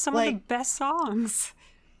 But it has some of the best songs.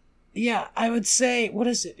 Yeah, I would say,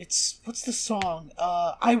 what's the song?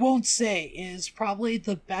 I Won't Say is probably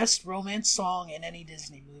the best romance song in any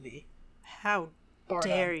Disney movie. How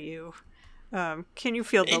dare you? Can you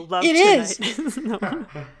feel the love tonight? It is. No.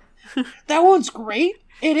 That one's great.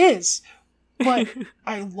 It is. But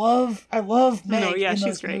I love Meg in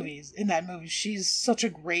those movies. In that movie, she's such a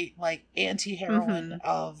great like anti-heroine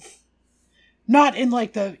of, not in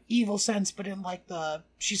like the evil sense, but in like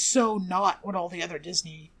she's so not what all the other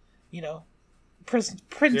Disney,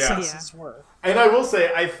 princesses were. And I will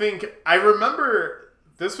say, I remember,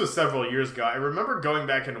 this was several years ago, I remember going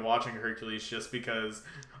back and watching Hercules just because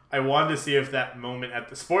I wanted to see if that moment at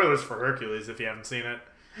the, spoilers for Hercules if you haven't seen it,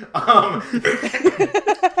 because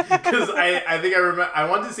I think I remember, I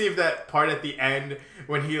wanted to see if that part at the end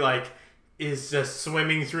when he like is just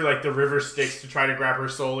swimming through like the river Styx to try to grab her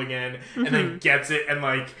soul again, and then gets it and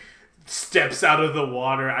like steps out of the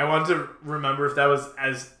water. I wanted to remember if that was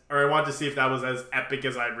I wanted to see if that was as epic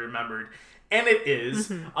as I remembered, and it is.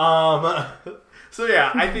 So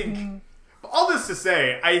yeah, I think all this to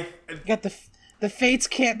say, you got the fates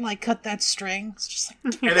can't like cut that string. It's just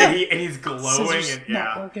like, and then he's glowing and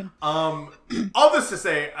not working. All this to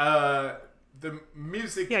say, the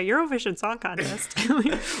music. Yeah, Eurovision Song Contest. Well,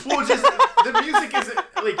 just the music is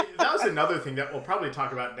like, that was another thing that we'll probably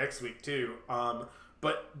talk about next week too.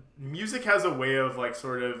 But music has a way of like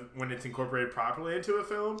sort of, when it's incorporated properly into a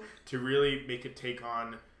film, to really make it take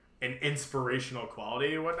on an inspirational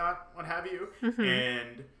quality and whatnot, what have you,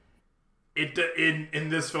 and. In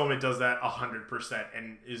this film, it does that 100%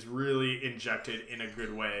 and is really injected in a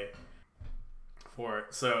good way for it.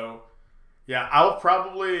 So, yeah, I'll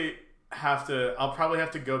probably have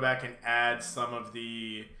to go back and add some of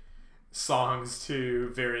the songs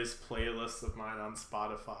to various playlists of mine on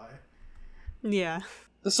Spotify. Yeah,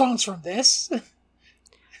 the songs from this.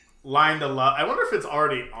 Line to Love. I wonder if it's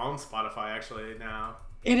already on Spotify actually now.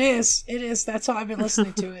 It is. That's how I've been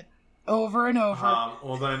listening to it. Over and over.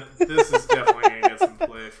 Well, then this is definitely going to get some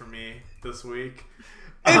play for me this week.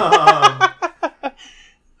 I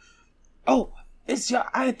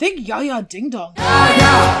think Yaya Ding Dong.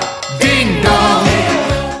 Yaya Ding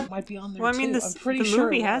Dong might be on there well, I mean, too. I'm pretty sure the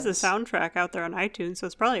movie has a soundtrack out there on iTunes, so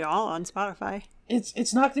it's probably all on Spotify.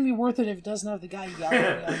 It's not going to be worth it if it doesn't have the guy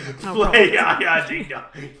Yaya. Play Yaya Ding Dong.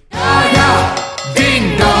 Yaya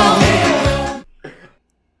Ding Dong.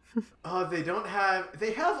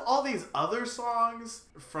 They have all these other songs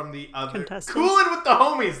from the other... Contestants. Coolin' with the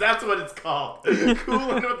Homies, that's what it's called.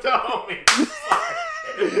 Coolin' with the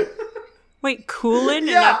Homies. Wait, coolin' and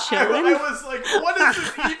not chillin'? I was like, what does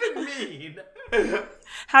this even mean?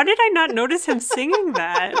 How did I not notice him singing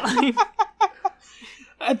that? Like,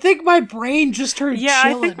 I think my brain just heard chillin'.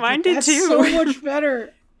 I think mine did that's too. So much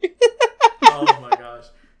better. Oh my gosh.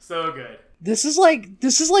 So good. This is like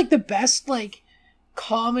the best like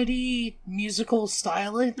comedy musical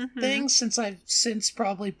style thing since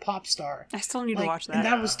probably Popstar. I still need to watch that. And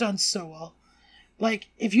that was done so well. Like,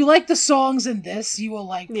 if you like the songs in this, you will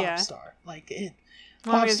like Popstar. Like it.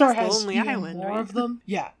 Popstar has even more of them.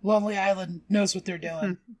 Yeah, Lonely Island knows what they're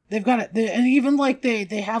doing. They've got it, and even like they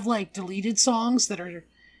have like deleted songs that are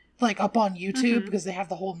like up on YouTube because they have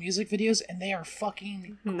the whole music videos, and they are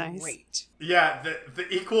fucking great. Yeah, the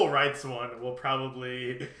equal rights one will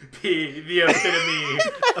probably be the epitome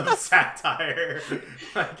of satire.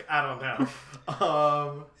 Like, I don't know.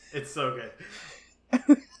 It's so good.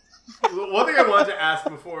 One thing I wanted to ask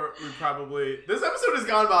before this episode has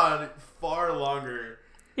gone on far longer.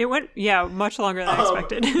 It went, much longer than I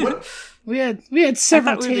expected. We had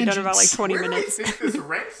several tangents. We'd be done about like 20 Where minutes. do you think this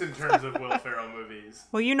ranks in terms of Will Ferrell movies?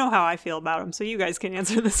 Well, you know how I feel about him, so you guys can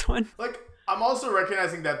answer this one. Like, I'm also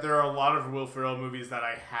recognizing that there are a lot of Will Ferrell movies that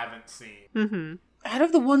I haven't seen. Out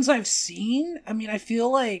of the ones I've seen, I mean, I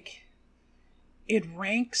feel like it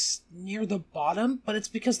ranks near the bottom, but it's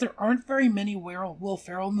because there aren't very many Will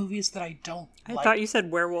Ferrell movies that I don't I like. thought you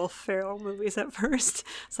said werewolf feral movies at first.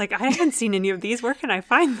 It's like, I haven't seen any of these. Where can I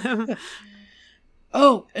find them?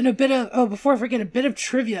 Oh, and before I forget, a bit of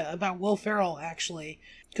trivia about Will Ferrell, actually.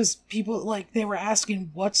 Because people, like, they were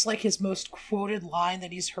asking what's, like, his most quoted line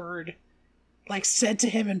that he's heard, like, said to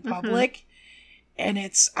him in public. And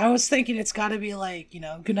I was thinking it's gotta be, like,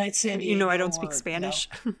 good night, San Diego. You know I don't speak Spanish.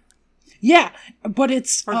 Yeah, but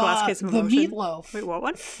it's Or Glass Case of the Emotion. Meatloaf. Wait, what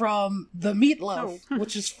one? From the Meatloaf, Oh.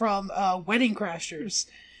 which is from Wedding Crashers.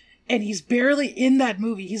 And he's barely in that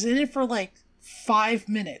movie. He's in it for, like, 5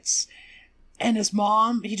 minutes. And his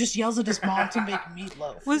mom, he just yells at his mom to make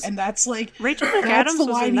meatloaf. And that's like... Rachel that's McAdams the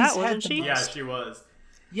was line in that, he's had wasn't the she? most. Yeah, she was.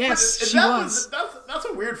 Yes, But she was. That's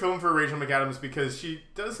a weird film for Rachel McAdams because she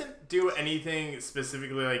doesn't do anything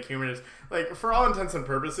specifically like humorous. Like, for all intents and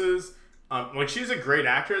purposes, like, she's a great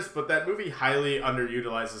actress, but that movie highly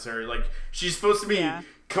underutilizes her. Like, she's supposed to be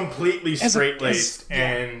completely straight-laced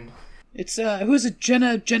and... It's, who is it?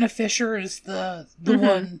 Jenna Fisher is the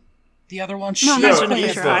one... The other one, No, not Jenna played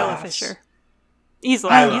Fisher. up Isla for Fisher.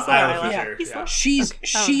 Isla Fisher, Isla.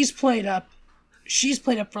 She's played up. She's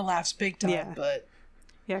played up for laughs big time, Yeah. but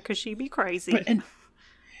Yeah, because she be crazy.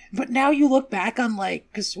 but now you look back on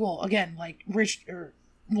because again, like Rich or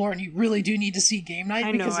Lauren, you really do need to see Game Night.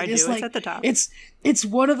 I know, because I it do. is It's like, at the top. It's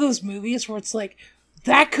one of those movies where it's like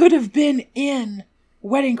that could have been in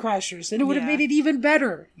Wedding Crashers, and it would have Yeah. made it even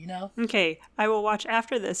better. Okay, I will watch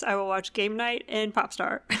after this. I will watch Game Night and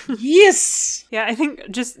Popstar. Yes. Yeah, I think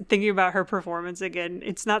just thinking about her performance again,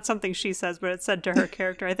 it's not something she says, but it's said to her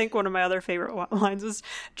character. I think one of my other favorite lines was,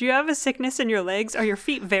 "Do you have a sickness in your legs? Are your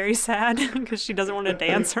feet very sad?" Because she doesn't want to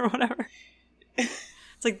dance or whatever.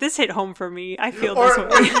 It's like, this hit home for me. I feel this Or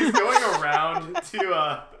way. he's going around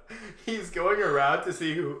to he's going around to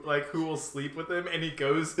see who will sleep with him, and he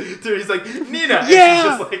goes to, he's like, Nina,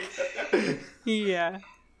 Yeah! and she's just like Yeah.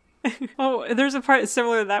 Oh, there's a part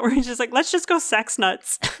similar to that where he's just like, let's just go sex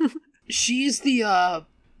nuts. She's the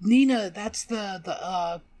Nina. That's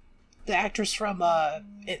the actress from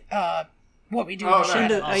What We Do in Oh, the nice.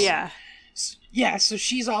 Shadows. Oh, yeah. Yeah, so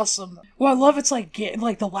she's awesome. Well, I love it's like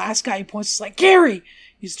the last guy he points is like Gary.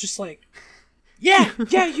 He's just like, yeah,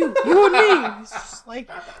 you and me. He's just like,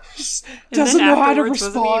 And doesn't then know how to afterwards,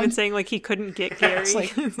 wasn't he even respond. saying like he couldn't get Gary? It's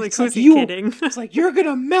like, It's like, it's who's like, he kidding? It's like, you're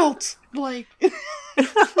gonna melt. Like,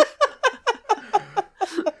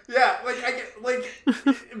 yeah,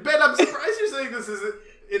 Ben, I'm surprised you're saying this isn't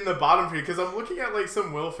in the bottom for you, because I'm looking at like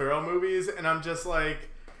some Will Ferrell movies, and I'm just like,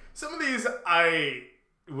 some of these I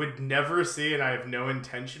would never see, and I have no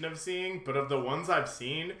intention of seeing. But of the ones I've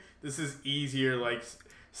seen, this is easier, like,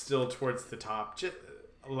 still towards the top. Just,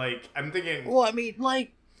 like, I'm thinking. well, I mean,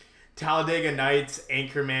 like, Talladega Nights,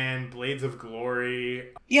 Anchorman, Blades of Glory.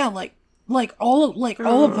 yeah, like all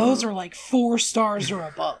of those are like 4 stars or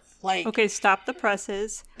above. Like, Okay, stop the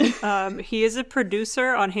presses. He is a producer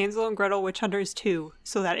on Hansel and Gretel Witch Hunters 2,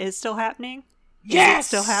 so that is still happening. yes, Is it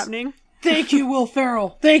still happening? Thank you, Will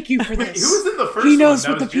Ferrell. Thank you for Who this. was in the first He knows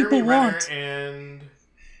one? what That the was Jeremy people Renner want.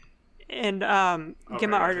 And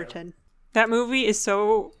Gemma right, Arterton. That movie is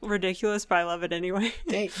so ridiculous, but I love it anyway.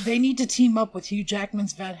 They need to team up with Hugh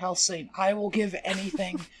Jackman's Van Helsing. I will give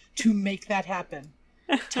anything to make that happen.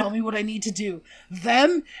 Tell me what I need to do.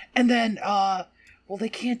 Them, and then, well, they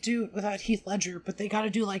can't do it without Heath Ledger, but they gotta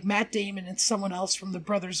do, like, Matt Damon and someone else from the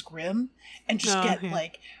Brothers Grimm, and just Oh, get, yeah.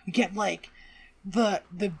 like,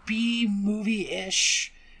 the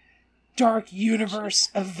B-movie-ish Dark Universe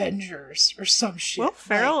Avengers or some shit. Will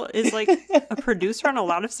Ferrell is like a producer on a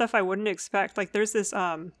lot of stuff I wouldn't expect. Like there's this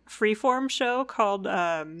freeform show called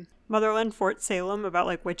Motherland Fort Salem about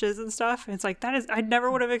like witches and stuff. And it's like I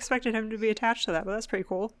never would have expected him to be attached to that, but that's pretty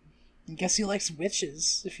cool. I guess he likes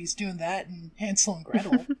witches if he's doing that in Hansel and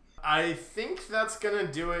Gretel. I think that's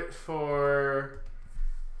gonna do it for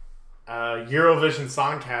Eurovision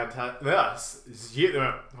Song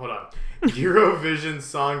Eurovision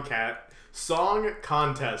Song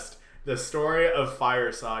Contest: The Story of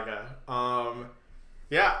Fire Saga.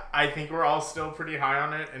 Yeah, I think we're all still pretty high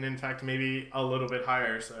on it, and in fact maybe a little bit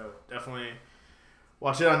higher, so definitely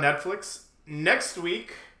watch it on Netflix. Next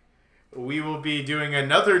week we will be doing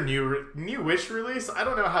another new Wish release. I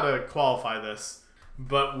don't know how to qualify this,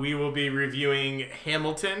 but we will be reviewing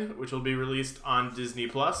Hamilton, which will be released on Disney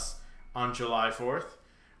Plus on July 4th.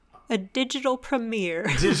 A digital premiere.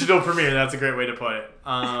 Digital premiere, that's a great way to put it.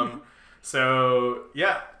 So,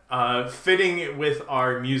 yeah, fitting with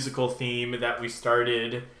our musical theme that we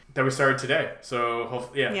started that we started today. So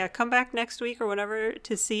hopefully, Yeah, come back next week or whatever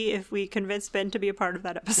to see if we convince Ben to be a part of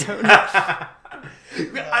that episode.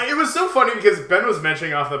 It was so funny because Ben was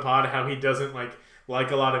mentioning off the pod how he doesn't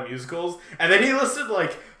like a lot of musicals, and then he listed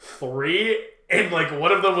like 3, and like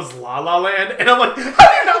one of them was La La Land, and I'm like, how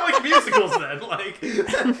do you not like musicals then?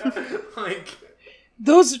 Like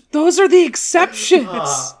Those are the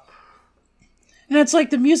exceptions. And it's like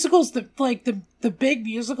the musicals that like the big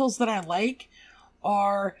musicals that I like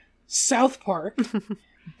are South Park,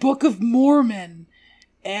 Book of Mormon,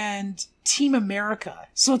 and Team America.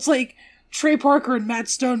 So it's like Trey Parker and Matt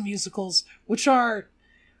Stone musicals, which are,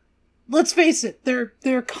 let's face it,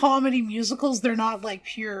 they're comedy musicals. They're not like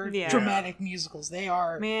pure dramatic musicals. They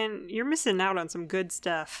are. Man, you're missing out on some good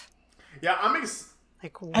stuff. Yeah, I'm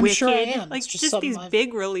Wicked, sure I am. like It's just these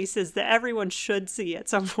big releases that everyone should see at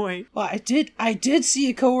some point. Well, I did see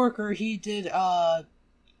a coworker. He did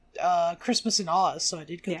Christmas in Oz, so I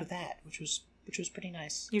did go to that, which was pretty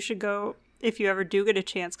nice. You should go if you ever do get a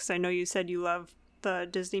chance, because I know you said you love the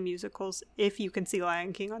Disney musicals. If you can see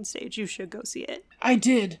Lion King on stage, you should go see it. I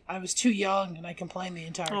did. I was too young, and I complained the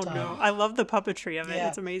entire time. Oh no, I love the puppetry of it. Yeah.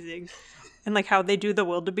 It's amazing, and like how they do the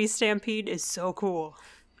wildebeest stampede is so cool.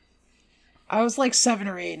 I was like 7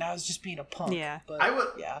 or 8, and I was just being a punk. Yeah. But,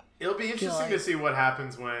 Yeah. It'll be interesting to see what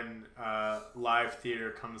happens when live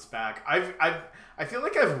theater comes back. I feel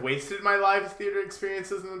like I've wasted my live theater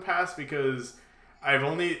experiences in the past because I've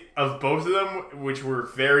only, of both of them, which were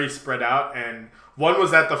very spread out, and one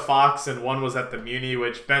was at the Fox and one was at the Muni,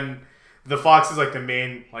 which the Fox is like the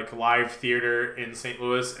main like live theater in St.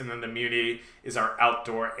 Louis, and then the Muni is our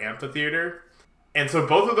outdoor amphitheater. And so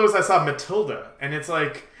both of those I saw Matilda, and it's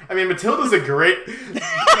like, I mean, Matilda's a great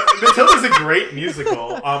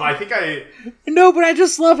musical. I think No, but I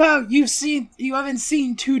just love how you haven't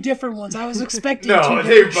seen 2 different ones. I was expecting no, 2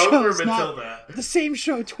 they different both shows, were not Matilda. the same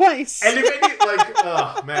show twice. And if any,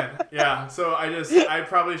 oh man, yeah. So I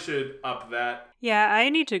probably should up that. Yeah, I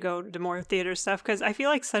need to go to more theater stuff because I feel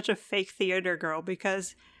like such a fake theater girl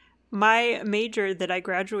because my major that I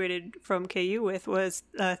graduated from KU with was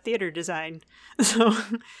theater design. So,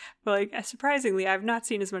 like, surprisingly, I've not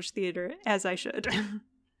seen as much theater as I should.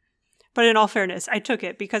 But in all fairness, I took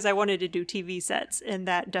it because I wanted to do TV sets, and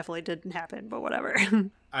that definitely didn't happen, but whatever.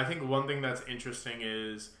 I think one thing that's interesting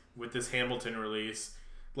is with this Hamilton release,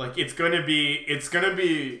 like, it's gonna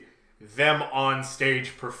be them on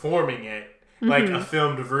stage performing it, like a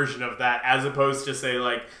filmed version of that, as opposed to, say,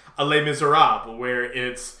 like, a Les Miserables, where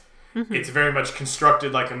it's very much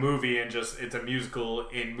constructed like a movie and just it's a musical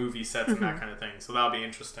in movie sets and that kind of thing. So that'll be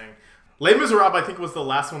interesting. Les Miserables, I think, was the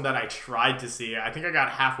last one that I tried to see. I think I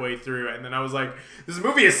got halfway through and then I was like, this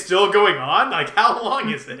movie is still going on? Like, how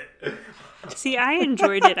long is it? See, I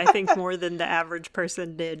enjoyed it, I think, more than the average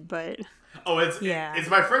person did, but... Oh, it's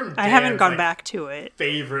my friend Dan's, I haven't gone back to it.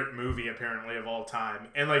 Favorite movie, apparently, of all time.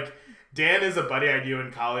 And, like, Dan is a buddy I knew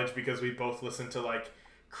in college because we both listened to, like,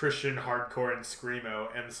 Christian hardcore and screamo,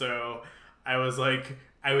 and so I was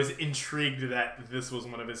intrigued that this was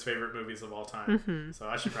one of his favorite movies of all time. So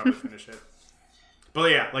I should probably finish it. But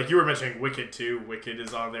yeah, like you were mentioning, Wicked too. Wicked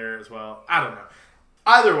is on there as well. I don't know.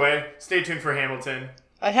 Either way, stay tuned for Hamilton.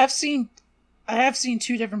 I have seen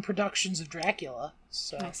 2 different productions of Dracula.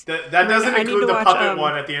 So Nice. That doesn't include the watch, puppet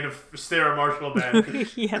one at the end of Sarah Marshall Band.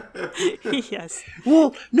 Yeah. Yes.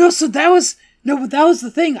 Well, no, so that was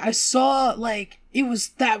the thing. I saw, like, it was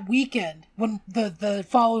that weekend when the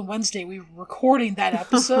following Wednesday we were recording that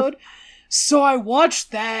episode. So I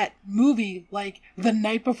watched that movie, like, the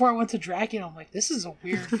night before I went to Dracula. I'm like, this is a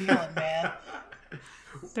weird feeling, man.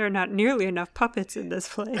 There are not nearly enough puppets in this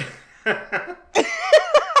play.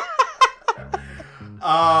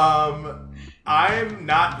 I'm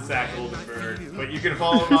not Zach Oldenburg, but you can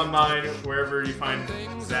follow him online wherever you find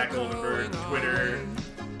Zach Oldenburg, Twitter,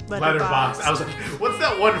 Letterboxd. I was like, what's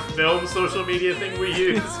that one film social media thing we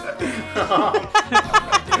use?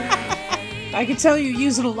 I can tell you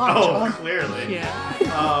use it a lot, John. Clearly. Yeah.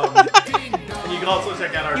 And you can also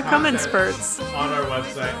check out our You come in content spurts. on our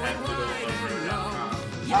website at middleofroad.com.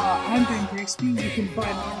 I'm Ben Grigsby. You can find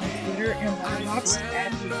me on Twitter and Letterboxd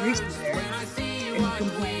at Ben Grigsby there. And you can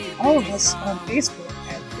find all of us on Facebook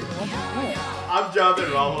at Middle of the Road. I'm Jonathan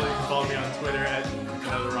Rawhol. You can follow me on Twitter at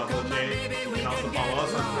 @AnotherRawholJ. You can also follow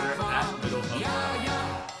us on Twitter at Middle of the Road.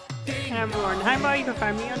 And I'm Lauren Heimbaugh. You can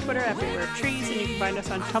find me on Twitter at Beware of Trees, and you can find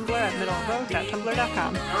us on Tumblr at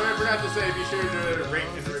middleofroad.tumblr.com. Oh, I forgot to say, be sure to rate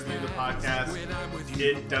and review the podcast.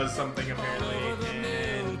 It does something apparently,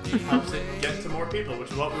 and helps it get to more people,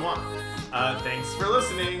 which is what we want. Thanks for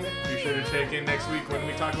listening. Be sure to check in next week when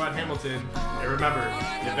we talk about Hamilton. And remember,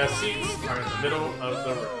 the best seats are in the middle of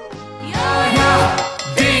the road. Yeah.